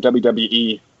the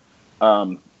WWE.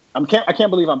 I can't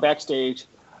believe I'm backstage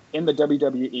in the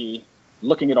WWE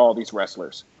looking at all these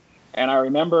wrestlers. And I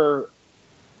remember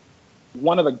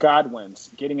one of the Godwins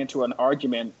getting into an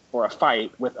argument or a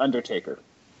fight with Undertaker.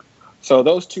 So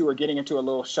those two are getting into a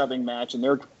little shoving match, and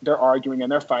they're arguing and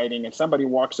they're fighting, and somebody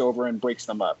walks over and breaks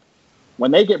them up.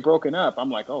 When they get broken up, I'm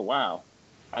like, oh, wow.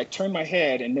 I turn my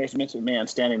head, and there's Vince McMahon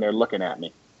standing there looking at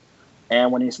me.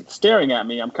 And when he's staring at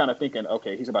me, I'm kind of thinking,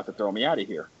 okay, he's about to throw me out of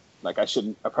here. Like I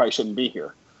probably shouldn't be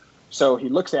here. So he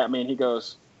looks at me and he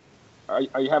goes, are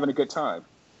you having a good time?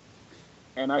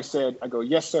 And I go,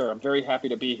 yes, sir. I'm very happy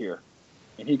to be here.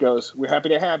 And he goes, we're happy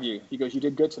to have you. He goes, you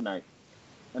did good tonight.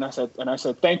 And I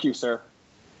said, thank you, sir.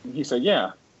 And he said,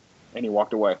 yeah. And he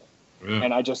walked away. Yeah.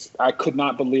 And I could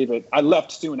not believe it. I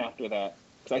left soon after that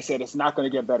because I said, it's not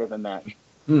going to get better than that.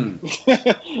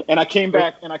 And I came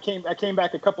back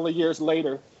a couple of years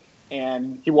later,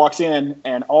 and he walks in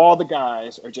and all the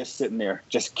guys are just sitting there,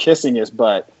 just kissing his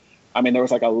butt. I mean, there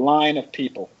was like a line of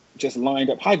people just lined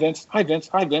up. Hi, Vince. Hi, Vince.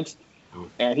 Hi, Vince.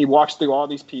 And he walks through all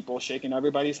these people, shaking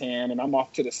everybody's hand, and I'm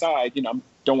off to the side. You know, I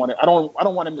don't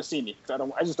want him to see me because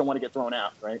I just don't want to get thrown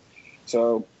out, right?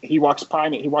 So he walks by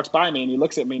me. And he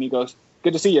looks at me and he goes,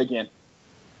 "Good to see you again."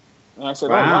 And I said,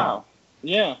 wow. "Oh, wow."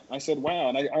 Yeah, I said, wow.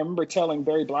 And I remember telling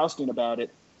Barry Blaustein about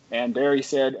it. And Barry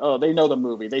said, oh, they know the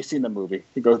movie. They've seen the movie.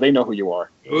 He goes, they know who you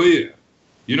are. Oh, yeah.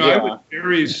 You know, yeah. I was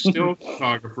Barry's still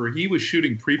photographer. He was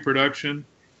shooting pre-production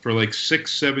for like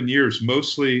 6-7 years,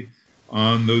 mostly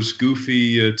on those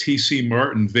goofy T.C.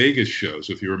 Martin Vegas shows,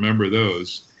 if you remember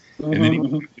those. And then he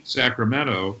moved to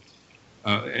Sacramento,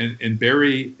 and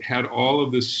Barry had all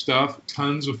of this stuff,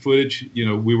 tons of footage.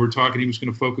 We were talking, he was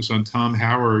going to focus on Tom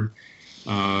Howard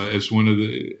as one of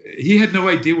the, he had no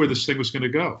idea where this thing was going to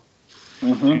go.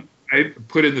 I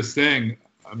put in the thing,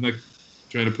 I'm not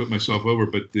trying to put myself over,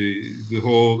 but the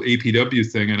whole APW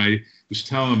thing, and I was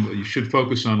telling him you should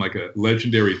focus on like a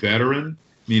legendary veteran,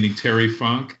 meaning Terry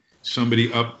Funk,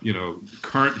 somebody up,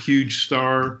 current huge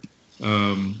star.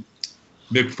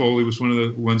 Mick Foley was one of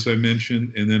the ones I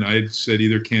mentioned, and then I said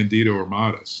either Candido or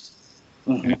Modest.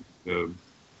 And,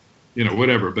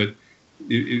 whatever. But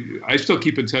I still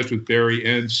keep in touch with Barry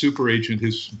and Super Agent,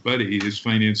 his buddy, his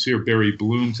financier, Barry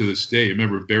Bloom, to this day.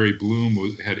 Remember, Barry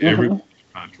Bloom had every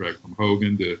contract from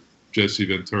Hogan to Jesse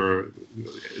Ventura,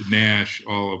 Nash,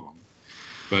 all of them.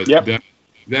 But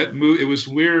that move, it was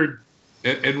weird.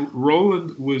 And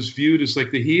Roland was viewed as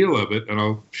like the heel of it, and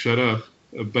I'll shut up.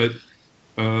 But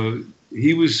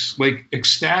he was like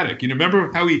ecstatic.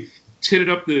 Remember how he titted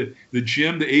up the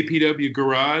gym, the APW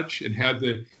garage, and had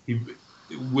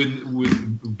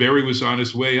when Barry was on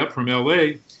his way up from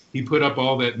LA, he put up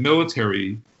all that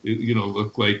military,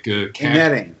 looked like the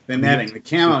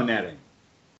camo netting.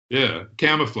 Yeah,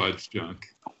 camouflage junk.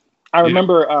 I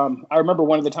remember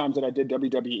one of the times that I did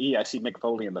WWE, I see Mick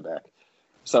Foley in the back.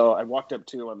 So I walked up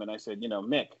to him and I said,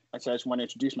 Mick, I said, I just want to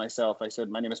introduce myself. I said,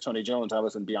 my name is Tony Jones. I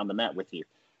was in Beyond the Mat with you.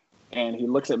 And he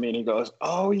looks at me and he goes,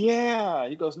 oh, yeah.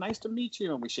 He goes, nice to meet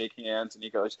you. And we shake hands. And he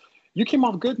goes, you came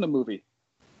off good in the movie.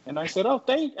 And I said,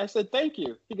 thank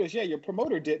you. He goes, yeah, your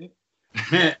promoter didn't.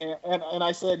 and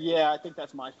I said, yeah, I think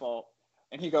that's my fault.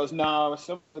 And he goes, no,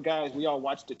 some of the guys, we all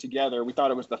watched it together. We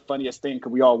thought it was the funniest thing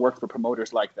because we all worked for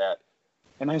promoters like that.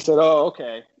 And I said, oh,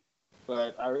 okay.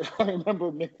 But I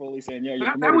remember Mick Foley saying, yeah,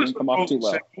 your promoter didn't come off too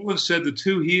well. Roland said the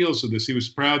two heels of this, he was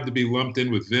proud to be lumped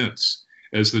in with Vince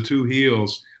as the two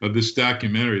heels of this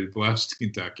documentary, the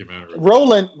Blaustein documentary.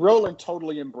 Roland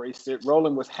totally embraced it.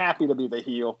 Roland was happy to be the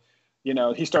heel.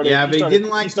 He started. Yeah, but he didn't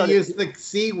like to use the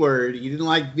C word. He didn't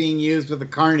like being used with the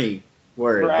Carney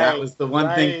word. Right, that was the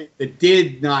one thing that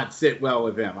did not sit well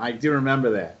with him. I do remember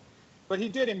that. But he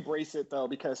did embrace it, though,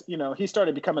 because, he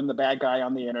started becoming the bad guy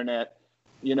on the internet,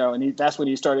 and that's when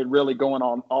he started really going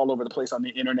on all over the place on the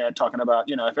internet, talking about,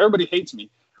 if everybody hates me,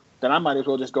 then I might as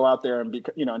well just go out there and be,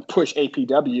 and push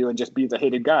APW and just be the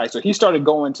hated guy. So he started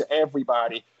going to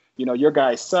everybody, your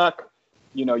guys suck,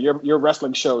 your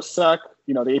wrestling shows suck,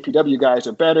 the APW guys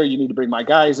are better. You need to bring my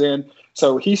guys in.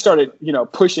 So he started,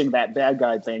 pushing that bad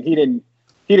guy thing. He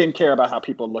didn't care about how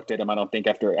people looked at him, I don't think,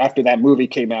 after that movie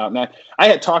came out. And I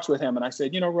had talks with him and I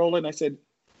said, Roland, I said,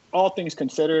 all things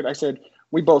considered, I said,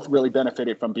 we both really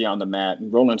benefited from Beyond the Mat.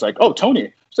 And Roland's like, oh,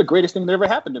 Tony, it's the greatest thing that ever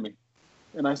happened to me.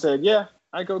 And I said, yeah.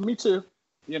 I go, me too.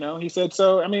 He said,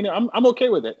 so, I mean, I'm okay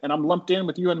with it. And I'm lumped in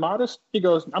with you and Modest. He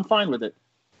goes, I'm fine with it.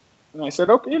 And I said,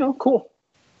 okay, cool.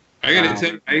 I got to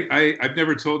tell you, I've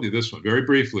never told you this one very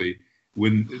briefly.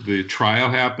 When the trial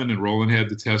happened and Roland had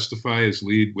to testify as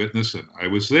lead witness, and I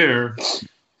was there,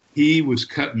 he was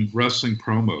cutting wrestling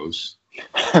promos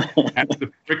at the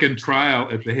frickin' trial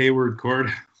at the Hayward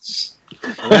Courthouse.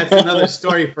 Well, that's another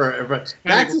story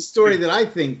that's a story that I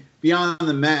think Beyond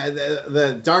the Mat,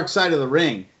 the Dark Side of the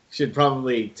Ring should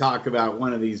probably talk about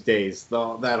one of these days.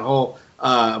 That whole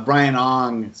Brian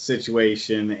Ong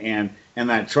situation and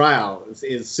that trial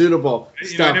is suitable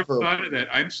stuff. I never thought of that.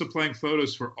 I'm supplying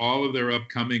photos for all of their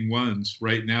upcoming ones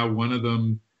right now. One of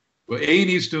them,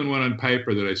 A&E's doing one on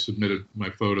Piper that I submitted my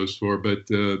photos for, but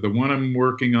the one I'm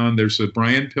working on, there's a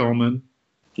Brian Pillman.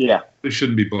 Yeah, they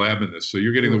shouldn't be blabbing this. So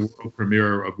you're getting the world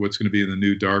premiere of what's going to be in the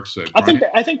new Dark Side. I think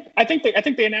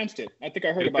they announced it. I think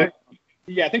I heard about it.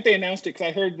 Yeah, I think they announced it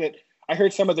because I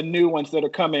heard some of the new ones that are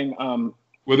coming.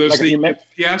 Well, there's the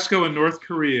fiasco in North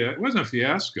Korea. It wasn't a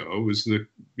fiasco. It was the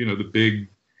big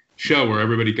show where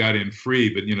everybody got in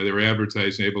free, but they were able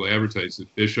to advertise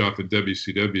that Bischoff and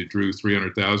WCW drew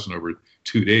 300,000 over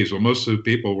 2 days. Well, most of the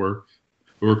people were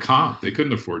comp. They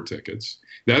couldn't afford tickets.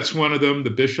 That's one of them. The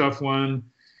Bischoff one.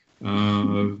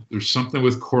 There's something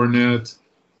with Cornette.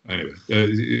 Anyway,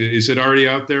 is it already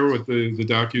out there? What the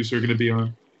docus are going to be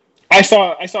on? I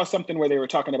saw something where they were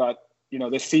talking about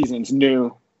this season's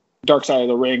new Dark Side of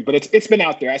the Ring, but it's been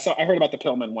out there. I heard about the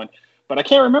Pillman one, but I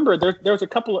can't remember. There was a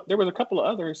couple of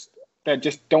others that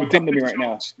just don't come to me right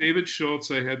now. David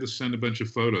Schultz, I had to send a bunch of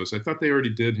photos. I thought they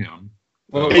already did him.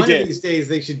 Well, one of these days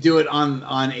they should do it on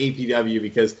APW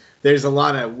because there's a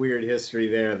lot of weird history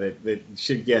there that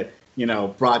should get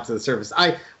brought to the surface.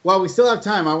 While we still have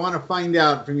time, I want to find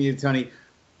out from you, Tony.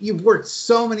 You've worked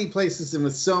so many places and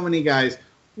with so many guys.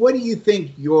 what do you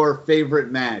think your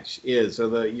favorite match is, or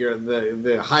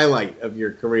the highlight of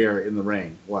your career in the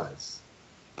ring was?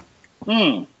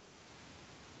 Our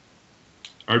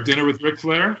dinner with Ric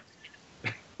Flair?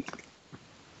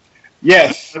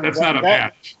 Yes. That's not a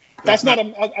match. That's not a.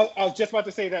 I was just about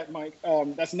to say that, Mike.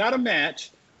 That's not a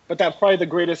match, but that's probably the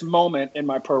greatest moment in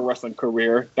my pro wrestling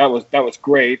career. That was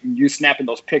great. And you snapping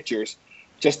those pictures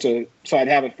so I'd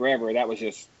have it forever. That was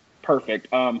just perfect.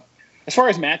 As far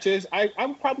as matches, I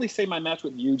would probably say my match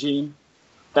with Eugene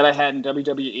that I had in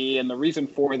WWE, and the reason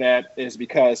for that is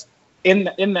because in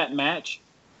that match,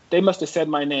 they must have said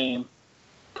my name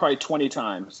probably 20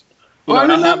 times. I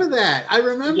remember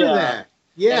that.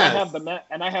 Yeah.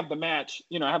 And I have the match.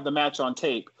 I have the match on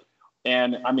tape,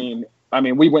 and I mean,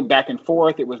 we went back and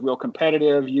forth. It was real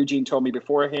competitive. Eugene told me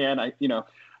beforehand.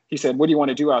 He said, "What do you want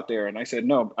to do out there?" And I said,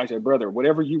 "No." I said, "Brother,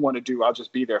 whatever you want to do, I'll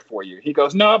just be there for you." He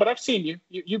goes, "No, but I've seen you.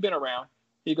 You've been around."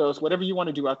 He goes, "Whatever you want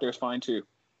to do out there is fine too."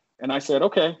 And I said,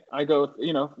 "Okay." I go,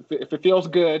 if it feels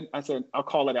good, I said, "I'll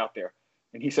call it out there."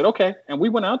 And he said, "Okay." And we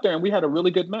went out there and we had a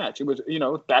really good match. It was,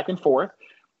 back and forth.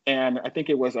 And I think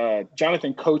it was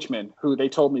Jonathan Coachman, who they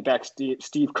told me back,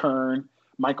 Steve Kern,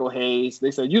 Michael Hayes.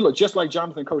 They said, "You look just like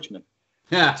Jonathan Coachman."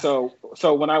 Yeah. So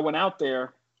when I went out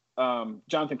there,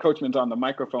 Jonathan Coachman's on the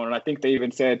microphone, and I think they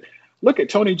even said, "Look at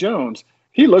Tony Jones.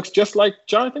 He looks just like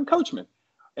Jonathan Coachman."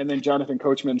 And then Jonathan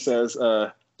Coachman says,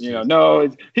 "No." I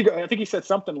think he said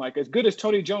something like, "As good as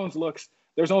Tony Jones looks,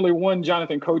 there's only one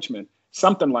Jonathan Coachman."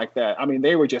 Something like that. I mean,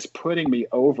 they were just putting me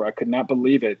over. I could not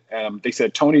believe it. They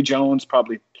said Tony Jones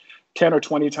probably 10 or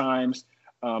 20 times.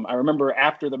 I remember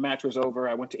after the match was over,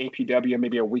 I went to APW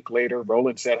maybe a week later.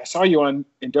 Roland said, "I saw you in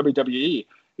WWE."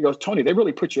 He goes, "Tony, they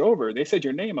really put you over. They said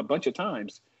your name a bunch of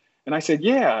times." And I said,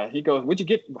 "Yeah." He goes, how'd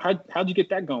you get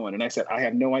that going? And I said, "I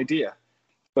have no idea."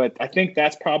 But I think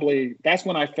that's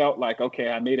when I felt like, okay,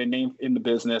 I made a name in the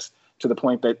business to the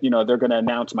point that, they're going to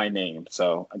announce my name.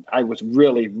 So I was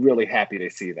really, really happy to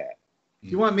see that.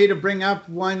 You want me to bring up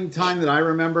one time that I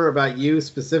remember about you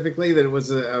specifically, that it was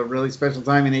a really special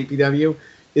time in APW,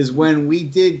 is when we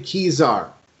did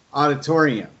Kezar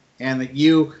Auditorium, and that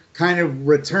you kind of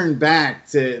returned back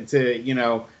to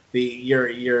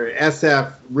your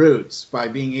SF roots by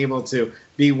being able to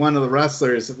be one of the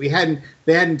wrestlers that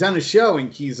they hadn't done a show in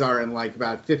Kezar in like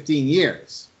about 15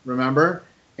 years, remember?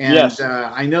 And yes.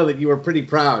 I know that you were pretty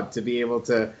proud to be able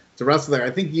to wrestle there.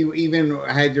 I think you even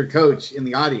had your coach in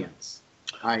the audience.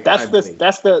 That's the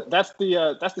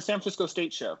San Francisco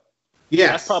State show.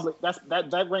 Yes.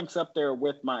 That ranks up there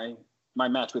with my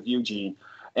match with Eugene.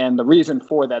 And the reason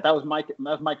for that was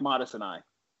Mike Modest and I.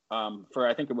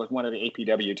 I think it was one of the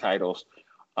APW titles.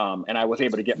 And I was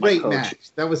able to get my coach. Great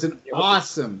match. That was an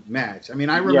awesome match. I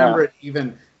mean, I remember it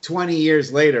even 20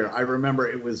 years later. I remember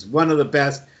it was one of the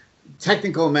best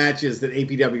technical matches that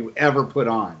APW ever put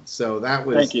on. So that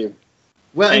was... Thank you.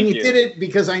 Well, and you did it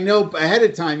because I know ahead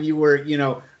of time you were,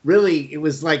 really, it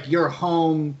was like your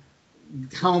hometown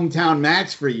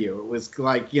match for you. It was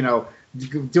like,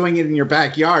 doing it in your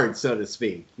backyard, so to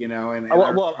speak,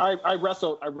 I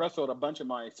wrestled a bunch of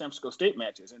my San Francisco State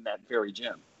matches in that very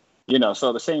gym,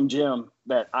 so the same gym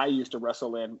that I used to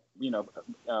wrestle in,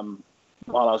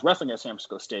 while I was wrestling at San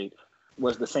Francisco State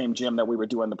was the same gym that we were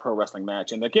doing the pro wrestling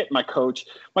match. And to get my coach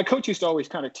used to always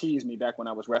kind of tease me back when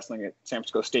I was wrestling at San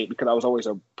Francisco State, because I was always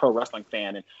a pro wrestling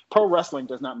fan, and pro wrestling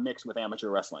does not mix with amateur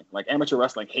wrestling. Like, amateur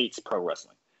wrestling hates pro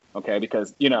wrestling. Okay.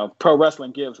 Because, pro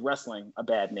wrestling gives wrestling a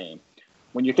bad name.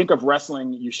 When you think of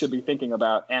wrestling, you should be thinking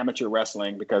about amateur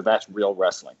wrestling, because that's real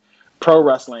wrestling. Pro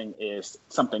wrestling is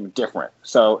something different.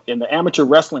 So in the amateur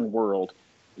wrestling world,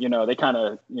 they kind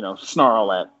of,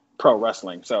 snarl at pro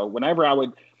wrestling. So whenever I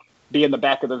would be in the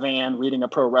back of the van reading a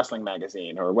pro wrestling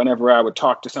magazine, or whenever I would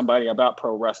talk to somebody about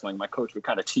pro wrestling, my coach would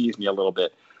kind of tease me a little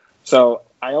bit. So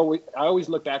I always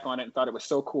look back on it and thought it was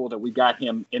so cool that we got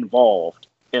him involved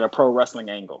in a pro wrestling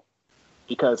angle,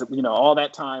 because, all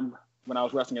that time when I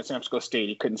was wrestling at San Francisco State,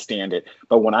 he couldn't stand it.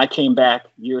 But when I came back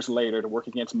years later to work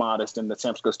against Modest in the San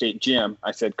Francisco State gym,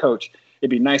 I said, "Coach, it'd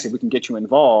be nice if we can get you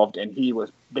involved." And he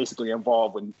was basically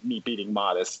involved with me beating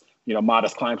Modest.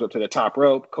 Modest climbs up to the top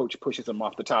rope. Coach pushes him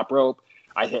off the top rope.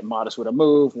 I hit Modest with a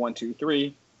move, 1, 2,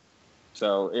 3.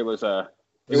 So it was a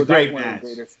great match.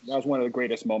 That was one of the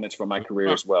greatest moments from my career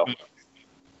as well.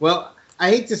 Well, I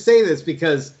hate to say this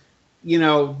because,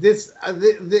 this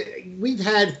we've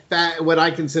had what I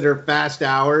consider fast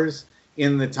hours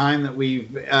in the time that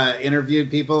we've interviewed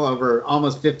people, over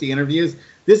almost 50 interviews.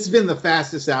 This has been the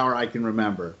fastest hour I can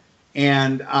remember.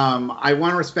 And I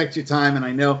want to respect your time, and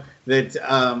I know that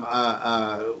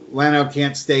Lano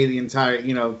can't stay the entire,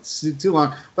 too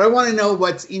long. But I want to know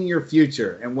what's in your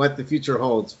future and what the future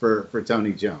holds for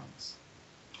Tony Jones.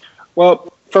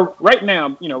 Well, for right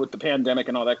now, with the pandemic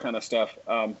and all that kind of stuff,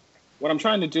 what I'm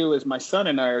trying to do is my son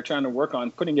and I are trying to work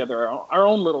on putting together our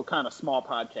own little kind of small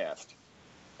podcast.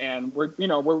 And we're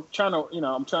trying to,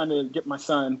 I'm trying to get my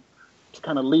son to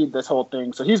kind of lead this whole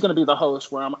thing. So he's going to be the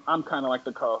host, where I'm kind of like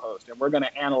the co-host, and we're going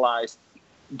to analyze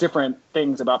different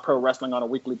things about pro wrestling on a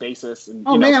weekly basis. And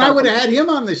I would have had him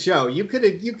on the show. You could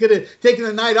have taken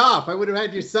the night off. I would have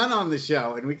had your son on the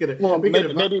show, and we could have.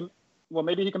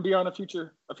 Maybe he can be on a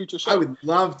future show. I would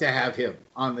love to have him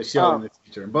on the show in the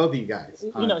future, and both of you guys.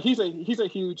 He's a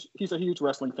huge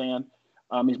wrestling fan.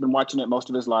 He's been watching it most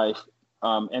of his life.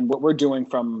 And what we're doing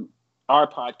from our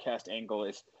podcast angle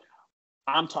is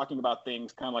I'm talking about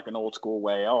things kind of like an old school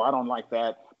way. Oh, I don't like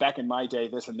that. Back in my day,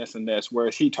 this and this and this,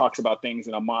 whereas he talks about things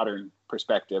in a modern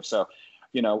perspective. So,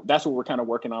 that's what we're kind of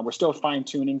working on. We're still fine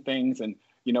tuning things, and,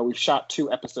 we've shot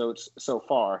 2 episodes so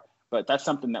far, but that's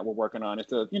something that we're working on.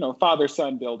 It's a,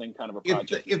 father-son building kind of a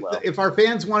project. If our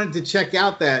fans wanted to check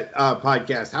out that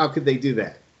podcast, how could they do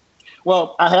that?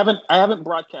 Well, I haven't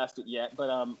broadcast it yet, but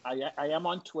I am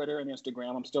on Twitter and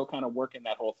Instagram. I'm still kind of working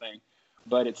that whole thing,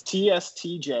 but it's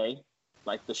TSTJ,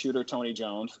 like the shooter Tony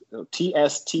Jones,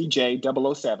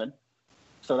 TSTJ007.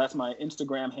 So that's my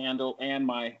Instagram handle and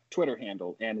my Twitter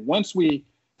handle. And once we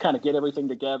kind of get everything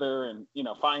together and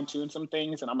fine tune some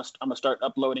things, and I'm gonna start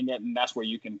uploading it, and that's where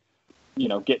you can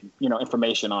get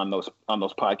information on those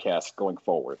podcasts going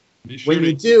forward. When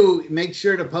you do, make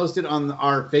sure to post it on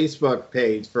our Facebook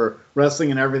page for Wrestling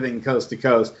and Everything Coast to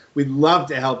Coast. We'd love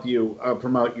to help you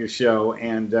promote your show,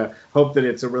 and hope that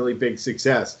it's a really big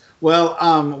success. Well,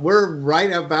 we're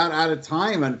right about out of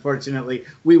time, unfortunately.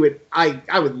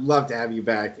 I would love to have you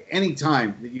back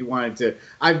anytime that you wanted to.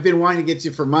 I've been wanting to get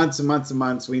you for months and months and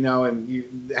months, we know, and you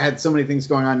had so many things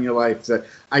going on in your life. So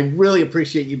I really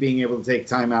appreciate you being able to take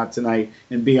time out tonight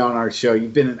and be on our show.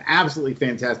 You've been an absolutely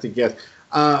fantastic guest.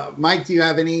 Mike, do you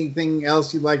have anything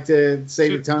else you'd like to say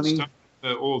to Tony?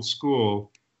 Old school.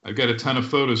 I've got a ton of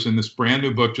photos in this brand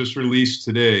new book just released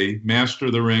today, Master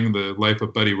of the Ring, The Life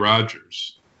of Buddy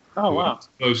Rogers. Oh, wow. I'm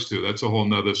supposed to. That's a whole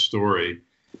nother story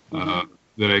that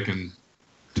I can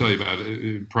tell you about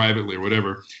privately or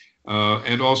whatever.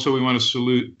 And also we want to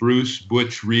salute Bruce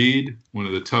Butch Reed, one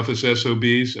of the toughest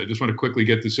SOBs. I just want to quickly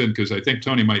get this in because I think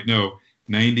Tony might know,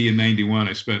 90 and 91,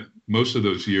 I spent most of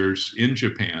those years in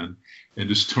Japan and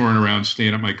just touring around,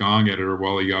 staying at my gong editor,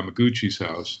 Wally Yamaguchi's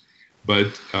house.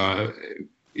 But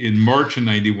in March of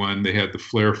 91, they had the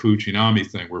Flair Fujinami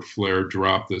thing where Flair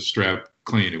dropped the strap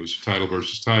clean. It was title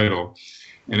versus title.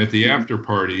 And at the after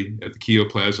party at the Kio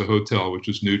Plaza Hotel, which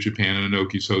was New Japan and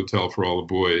Inoki's hotel for all the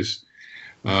boys,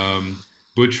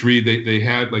 Butch Reed, they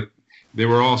had they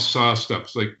were all sauced up.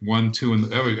 It's like 1,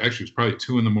 2, actually it was probably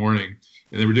 2 in the morning.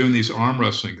 And they were doing these arm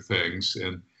wrestling things.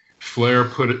 And Flair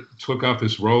took off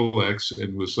his Rolex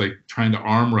and was trying to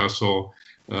arm wrestle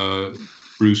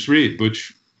Bruce Reed,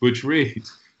 Butch Reed,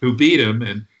 who beat him.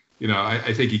 And,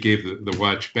 I think he gave the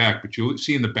watch back. But you'll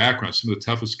see in the background some of the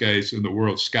toughest guys in the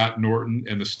world. Scott Norton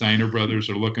and the Steiner brothers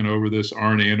are looking over this,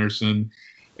 Arn Anderson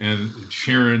and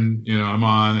cheering, I'm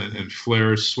on. And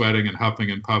Flair is sweating and huffing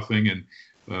and puffing. And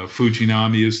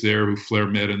Fujinami is there, who Flair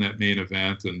met in that main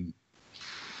event. And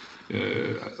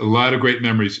a lot of great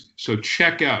memories. So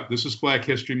check out, this is Black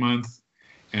History Month,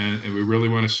 and we really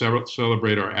want to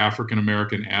celebrate our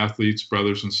African-American athletes,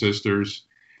 brothers and sisters.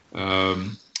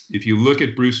 If you look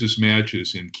at Bruce's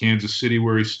matches in Kansas City,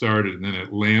 where he started, and then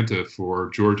Atlanta for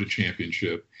Georgia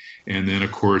Championship, and then,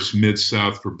 of course,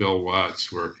 Mid-South for Bill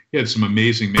Watts, where he had some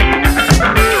amazing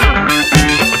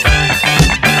matches.